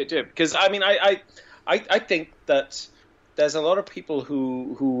 Do it. Because I mean, I think that there's a lot of people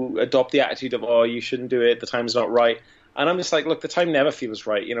who adopt the attitude of, oh, you shouldn't do it, the time's not right. And I'm just like, look, the time never feels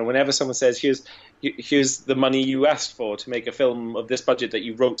right. Whenever someone says, here's the money you asked for to make a film of this budget that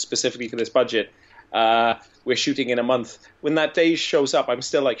you wrote specifically for this budget, we're shooting in a month. When that day shows up, I'm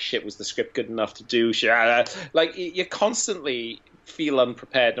still like, shit, was the script good enough to do? Like, you constantly feel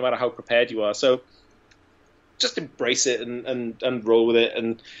unprepared, no matter how prepared you are. So just embrace it and roll with it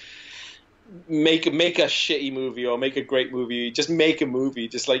and make a shitty movie or make a great movie. Just make a movie.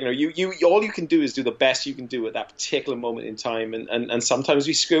 Just like, you all you can do is do the best you can do at that particular moment in time. And sometimes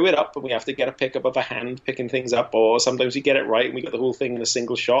we screw it up and we have to get a pickup of a hand picking things up, or sometimes we get it right and we get the whole thing in a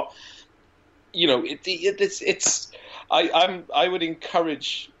single shot. I would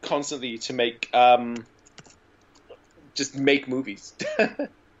encourage constantly to make just make movies.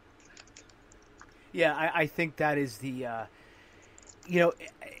 Yeah, I think that is the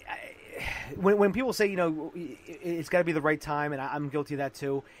when people say, it's got to be the right time, and I'm guilty of that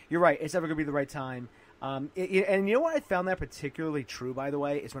too. You're right. It's never going to be the right time. And you know what I found that particularly true, by the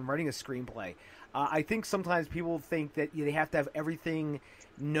way, is when writing a screenplay. I think sometimes people think that they have to have everything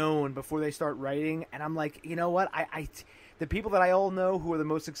known before they start writing, and I'm like, you know what? The people that I all know who are the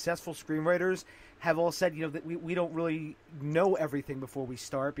most successful screenwriters have all said, that we don't really know everything before we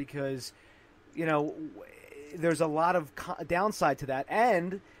start because, there's a lot of downside to that.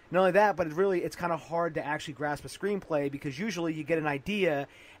 And not only that, but it's kind of hard to actually grasp a screenplay because usually you get an idea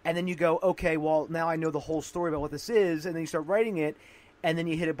and then you go, okay, well, now I know the whole story about what this is, and then you start writing it, and then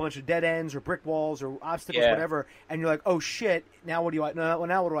you hit a bunch of dead ends or brick walls or obstacles, whatever, and you're like, oh shit, now what do now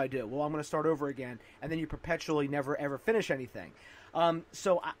what do I do? Well, I'm going to start over again, and then you perpetually never ever finish anything.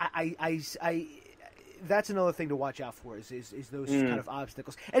 So I that's another thing to watch out for is those kind of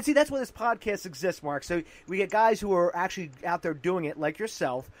obstacles. And see, that's why this podcast exists, Mark. So we get guys who are actually out there doing it, like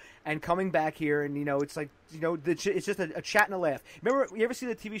yourself, and coming back here, and it's like it's just a chat and a laugh. Remember, you ever see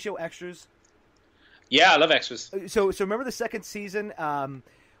the TV show Extras? Yeah, I love Extras. So remember the second season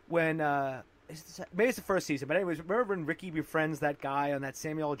when maybe it's the first season, but anyways, remember when Ricky befriends that guy on that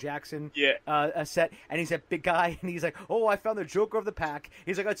Samuel L. Jackson set, and he's that big guy, and he's like, oh, I found the Joker of the pack.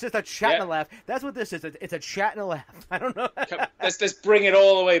 He's like, it's just a chat and a laugh. That's what this is. It's a chat and a laugh. I don't know. Let's bring it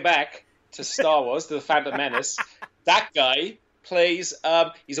all the way back to Star Wars, to the Phantom Menace. That guy plays,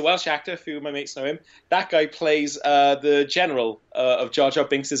 he's a Welsh actor, a few of my mates know him. That guy plays the general of Jar Jar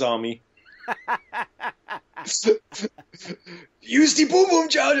Binks' army. Use the boom boom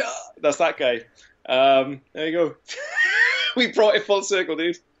Jar Jar. That's that guy. There you go. We brought it full circle,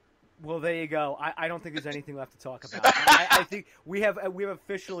 dude. Well, there you go. I don't think there's anything left to talk about. I think we have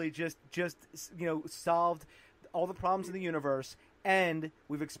officially just solved all the problems in the universe, and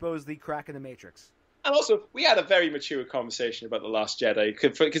we've exposed the crack in the Matrix. And also, we had a very mature conversation about The Last Jedi.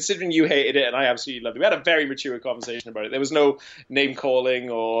 Considering you hated it and I absolutely loved it, we had a very mature conversation about it. There was no name calling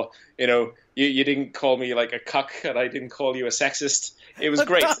or, you didn't call me like a cuck and I didn't call you a sexist. It was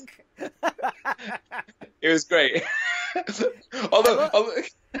great. It was great. although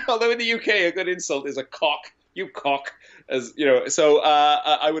in the UK, a good insult is a cock. You cock. So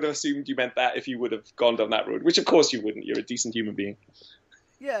I would have assumed you meant that if you would have gone down that road, which of course you wouldn't. You're a decent human being.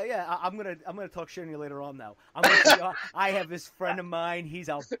 Yeah. I'm gonna talk shit on you later on, though. I'm gonna say, I have this friend of mine. He's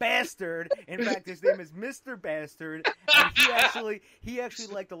a bastard. In fact, his name is Mr. Bastard, and he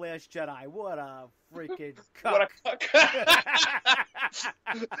actually liked The Last Jedi. What a freaking cuck! What a cuck!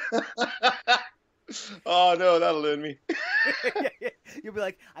 Oh no, that'll learn me. You'll be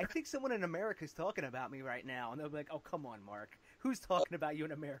like, I think someone in America is talking about me right now, and they'll be like, oh come on, Mark. Who's talking about you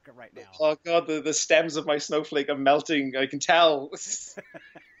in America right now? Oh, God, the stems of my snowflake are melting. I can tell.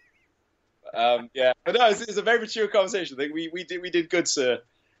 Yeah. But no, it's a very mature conversation. I think we did good, sir.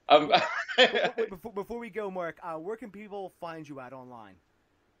 Before we go, Mark, where can people find you at online?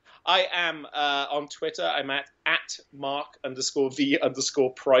 I am on Twitter. I'm at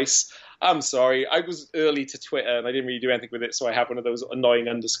Marc_V_Price. I'm sorry. I was early to Twitter and I didn't really do anything with it, so I have one of those annoying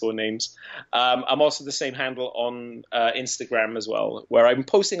underscore names. I'm also the same handle on Instagram as well, where I'm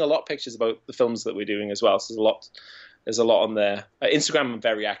posting a lot of pictures about the films that we're doing as well. So there's a lot on there. Instagram, I'm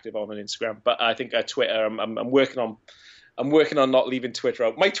very active on Instagram, but I think Twitter, I'm working on not leaving Twitter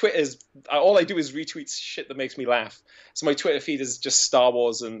out. My Twitter is all I do is retweet shit that makes me laugh. So my Twitter feed is just Star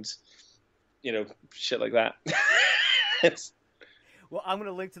Wars and shit like that. Well, I'm going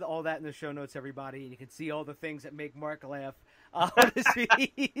to link to all that in the show notes, everybody, and you can see all the things that make Mark laugh on his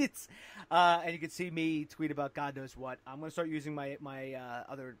feeds. And you can see me tweet about God knows what. I'm going to start using my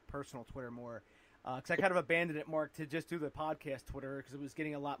other personal Twitter more. Because I kind of abandoned it, Mark, to just do the podcast Twitter because it was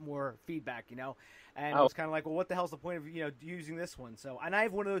getting a lot more feedback, and I was kind of like, well, what the hell's the point of using this one? So, and I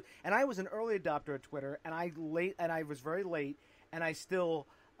have one of those, and I was an early adopter of Twitter, and I was very late, and I still,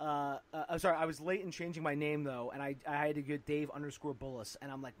 I was late in changing my name though, and I had to get Dave_Bullis,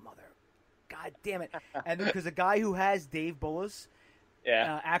 and I'm like, God damn it, and then because the guy who has Dave Bullis,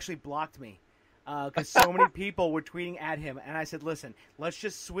 actually blocked me. Because so many people were tweeting at him, and I said, listen, let's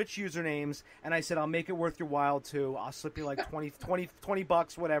just switch usernames, and I said, I'll make it worth your while, too. I'll slip you like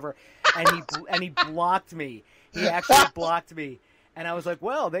 $20, whatever, and he blocked me. He actually blocked me, and I was like,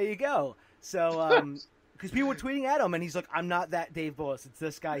 well, there you go. So, because people were tweeting at him, and he's like, I'm not that Dave Bullis, it's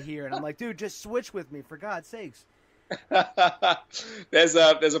this guy here, and I'm like, dude, just switch with me, for God's sakes. There's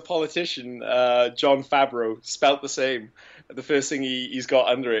a politician, John Favreau, spelt the same. The first thing he's got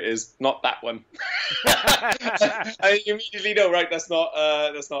under it is not that one. I immediately know, right? That's not.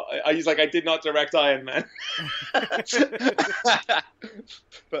 He's like, I did not direct Iron Man.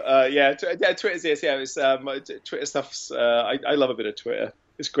 But Twitter's yes, Twitter stuff's. I love a bit of Twitter.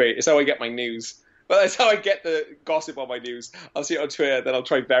 It's great. It's how I get my news. But that's how I get the gossip on my news. I'll see it on Twitter, then I'll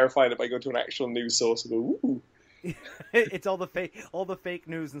try verifying it by going to an actual news source and go, ooh. It's all the fake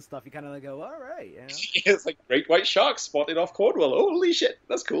news and stuff. You kind of like go, all right. You know? It's like great white shark spotted off Cornwall. Holy shit,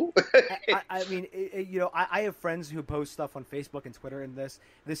 that's cool. I mean, I have friends who post stuff on Facebook and Twitter and this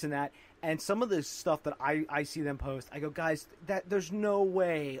and that, and some of this stuff that I see them post, I go, guys, that there's no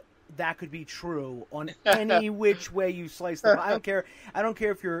way that could be true on any which way you slice them. I don't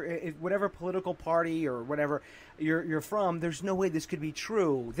care if you're whatever political party or whatever you're from. There's no way this could be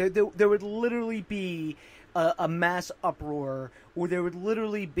true. There would literally be a mass uproar, or there would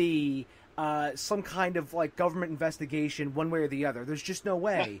literally be some kind of like government investigation one way or the other. There's just no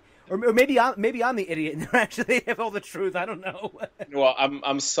way. Or maybe I'm the idiot and they actually have all the truth. I don't know. You know what?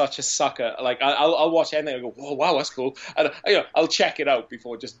 I'm such a sucker. Like I'll watch anything and go, whoa, wow, that's cool. And I'll check it out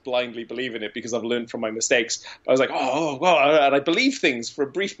before just blindly believing it because I've learned from my mistakes. I was like, oh, well, and I believe things for a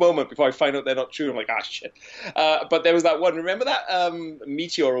brief moment before I find out they're not true. I'm like, ah, shit. But there was that one. Remember that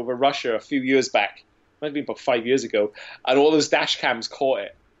meteor over Russia a few years back? Might have been about 5 years ago, and all those dash cams caught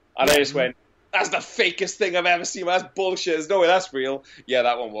it. And I just went, that's the fakest thing I've ever seen. That's bullshit. There's no way that's real. Yeah,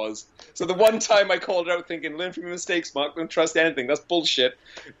 that one was. So the one time I called it out thinking, learn from your mistakes, Mark. Don't trust anything. That's bullshit.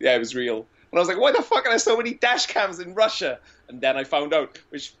 Yeah, it was real. And I was like, why the fuck are there so many dash cams in Russia? And then I found out,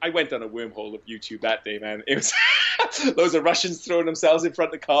 which I went down a wormhole of YouTube that day, man. It was loads of Russians throwing themselves in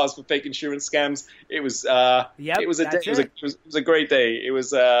front of cars for fake insurance scams. It was, it was a day. It was a great day. It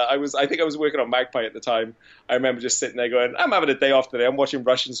was, I think I was working on Magpie at the time. I remember just sitting there going, I'm having a day off today. I'm watching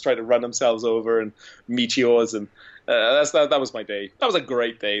Russians try to run themselves over and meteors, and that was my day. That was a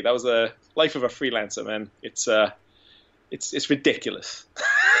great day. That was a life of a freelancer, man. It's ridiculous.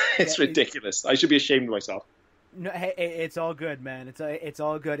 It's ridiculous. I should be ashamed of myself. No, hey, it's all good, man. It's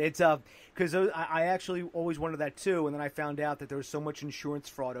all good. It's because I actually always wondered that too, and then I found out that there was so much insurance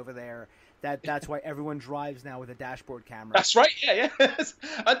fraud over there that's why everyone drives now with a dashboard camera. That's right. Yeah.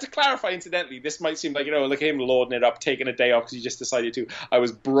 And to clarify, incidentally, this might seem like like him lording it up, taking a day off because he just decided to. I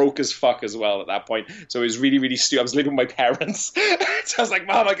was broke as fuck as well at that point, so it was really, really stupid. I was living with my parents, so I was like,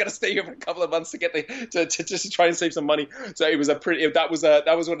 "Mom, I got to stay here for a couple of months to get to just to try and save some money." So it was that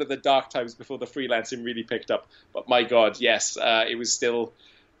was one of the dark times before the freelancing really picked up. But my God, yes, it was still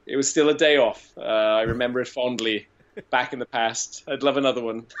a day off. I remember it fondly. Back in the past. I'd love another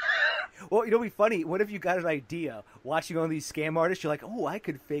one. Well, it'd be funny. What if you got an idea watching all these scam artists? You're like, oh, I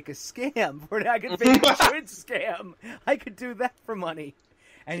could fake a scam. Or I could fake an insurance scam. I could do that for money.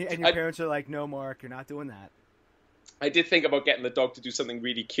 And your parents are like, no, Mark, you're not doing that. I did think about getting the dog to do something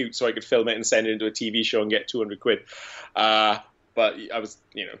really cute so I could film it and send it into a TV show and get 200 quid. But I was,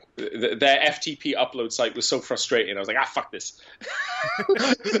 their FTP upload site was so frustrating. I was like, fuck this.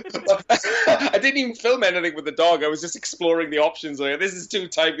 I didn't even film anything with the dog. I was just exploring the options. Like, this is too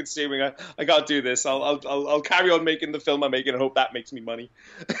time consuming. I can't do this. I'll carry on making the film I'm making and hope that makes me money.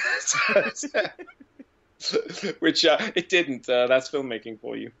 Which it didn't. That's filmmaking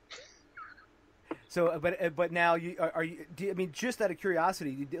for you. So, but now just out of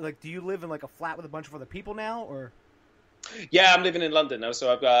curiosity, do you live in like a flat with a bunch of other people now, or? Yeah, I'm living in London now,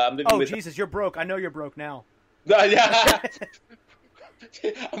 so I'm living with... Oh, Jesus, you're broke. I know you're broke now. Yeah.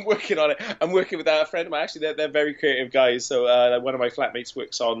 I'm working on it. I'm working with a friend of mine. Actually, they're very creative guys. So one of my flatmates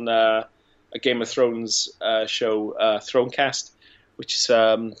works on a Game of Thrones show, Thronecast, which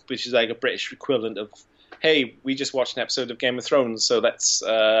is like a British equivalent of, hey, we just watched an episode of Game of Thrones, so let's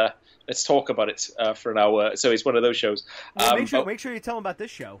talk about it for an hour. So it's one of those shows. Well, make sure you tell them about this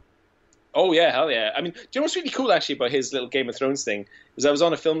show. Oh, yeah, hell yeah. I mean, do you know what's really cool, actually, about his little Game of Thrones thing? Is I was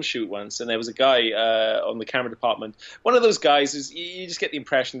on a film shoot once, and there was a guy on the camera department. One of those guys who's, you just get the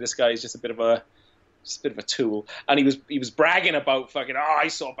impression this guy is just a bit of a tool. And he was bragging about fucking, I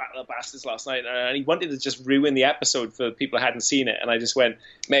saw Battle of Bastards last night, and he wanted to just ruin the episode for people who hadn't seen it. And I just went,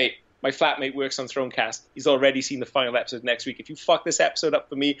 mate, my flatmate works on Thronecast. He's already seen the final episode next week. If you fuck this episode up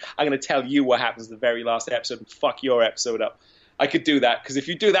for me, I'm going to tell you what happens in the very last episode and fuck your episode up. I could do that, because if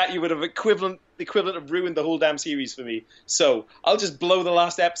you do that, you would have equivalent of ruined the whole damn series for me. So I'll just blow the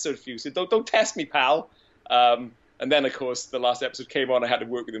last episode for you. So don't test me, pal. And then, of course, the last episode came on. I had to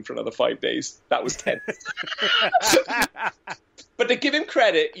work with him for another 5 days. That was tense. But to give him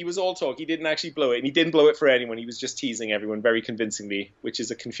credit, he was all talk. He didn't actually blow it, and he didn't blow it for anyone. He was just teasing everyone very convincingly, which is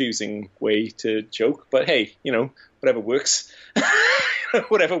a confusing way to joke. But hey, whatever works.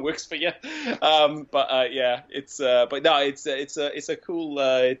 Whatever works for you. Yeah, it's a cool.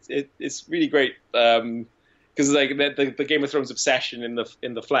 It's really great. Because like the Game of Thrones obsession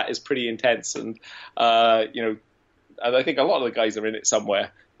in the flat is pretty intense, and I think a lot of the guys are in it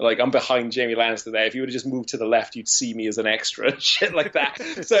somewhere. Like, I'm behind Jamie Lannister there. If you would have just moved to the left, you'd see me as an extra and shit like that.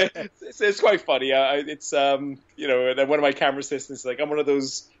 So it's quite funny. It's you know, and then one of my camera assistants is like, I'm one of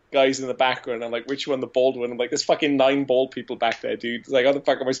those guys in the background. I'm like, which one, the bald one? I'm like, there's fucking 9 bald people back there, dude. It's like, how the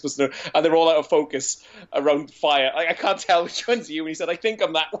fuck am I supposed to know? And they're all out of focus around fire. Like, I can't tell which one's you. And he said, I think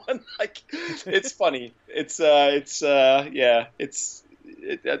I'm that one. Like, it's funny.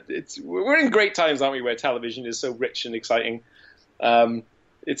 We're in great times, aren't we, where television is so rich and exciting. In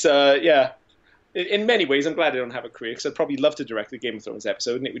many ways, I'm glad I don't have a career, because I'd probably love to direct the Game of Thrones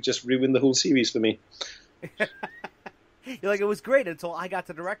episode, and it would just ruin the whole series for me. You're like, it was great until I got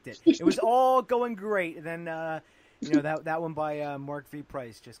to direct it. It was all going great, and then that one by Marc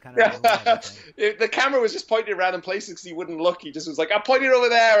Price just kind of. The camera was just pointing around in places because he wouldn't look. He just was like, I'm pointing over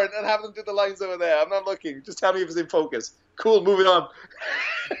there and have them do the lines over there. I'm not looking. Just tell me if it's in focus. Cool, moving on.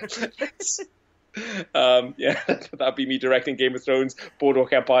 That'd be me directing Game of Thrones,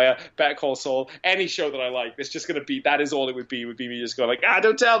 Boardwalk Empire, Better Call Saul, any show that I like. It's just going to be, that is all it would be me just going like,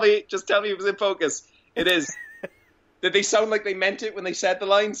 don't tell me, just tell me if it's in focus. It is. Did they sound like they meant it when they said the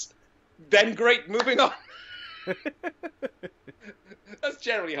lines? Then great, moving on. That's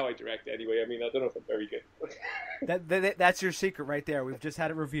generally how I direct anyway. I mean, I don't know if I'm very good. That's your secret right there. We've just had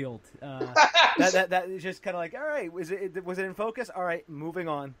it revealed. That is just kind of like, all right, was it in focus? All right, moving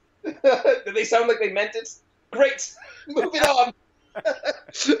on. Did they sound like they meant it? Great, moving on.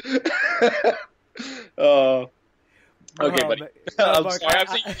 Okay, buddy. I'm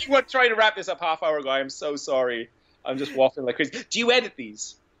sorry. You were trying to wrap this up half hour ago. I'm so sorry. I'm just waffling like crazy. Do you edit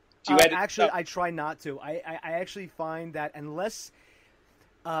these? Actually, I try not to. I actually find that unless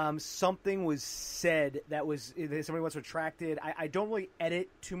something was said that somebody was retracted, I don't really edit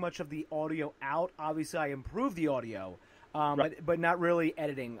too much of the audio out. Obviously, I improve the audio, right. but not really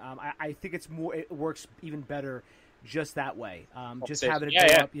editing. I think it works even better just that way. Just having it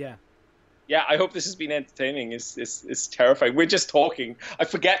go up. Yeah. Yeah, I hope this has been entertaining. It's terrifying. We're just talking. I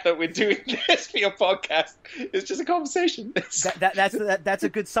forget that we're doing this for your podcast. It's just a conversation. That's a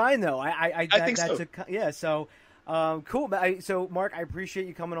good sign, though. I think so. So cool. So Mark, I appreciate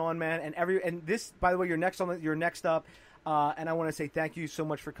you coming on, man. And this, by the way, you're next up. And I want to say thank you so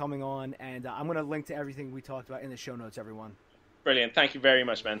much for coming on. And I'm going to link to everything we talked about in the show notes, everyone. Brilliant. Thank you very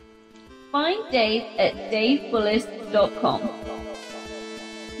much, man. Find Dave at davebullis.com.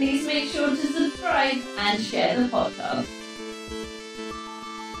 Please make sure to subscribe and share the podcast.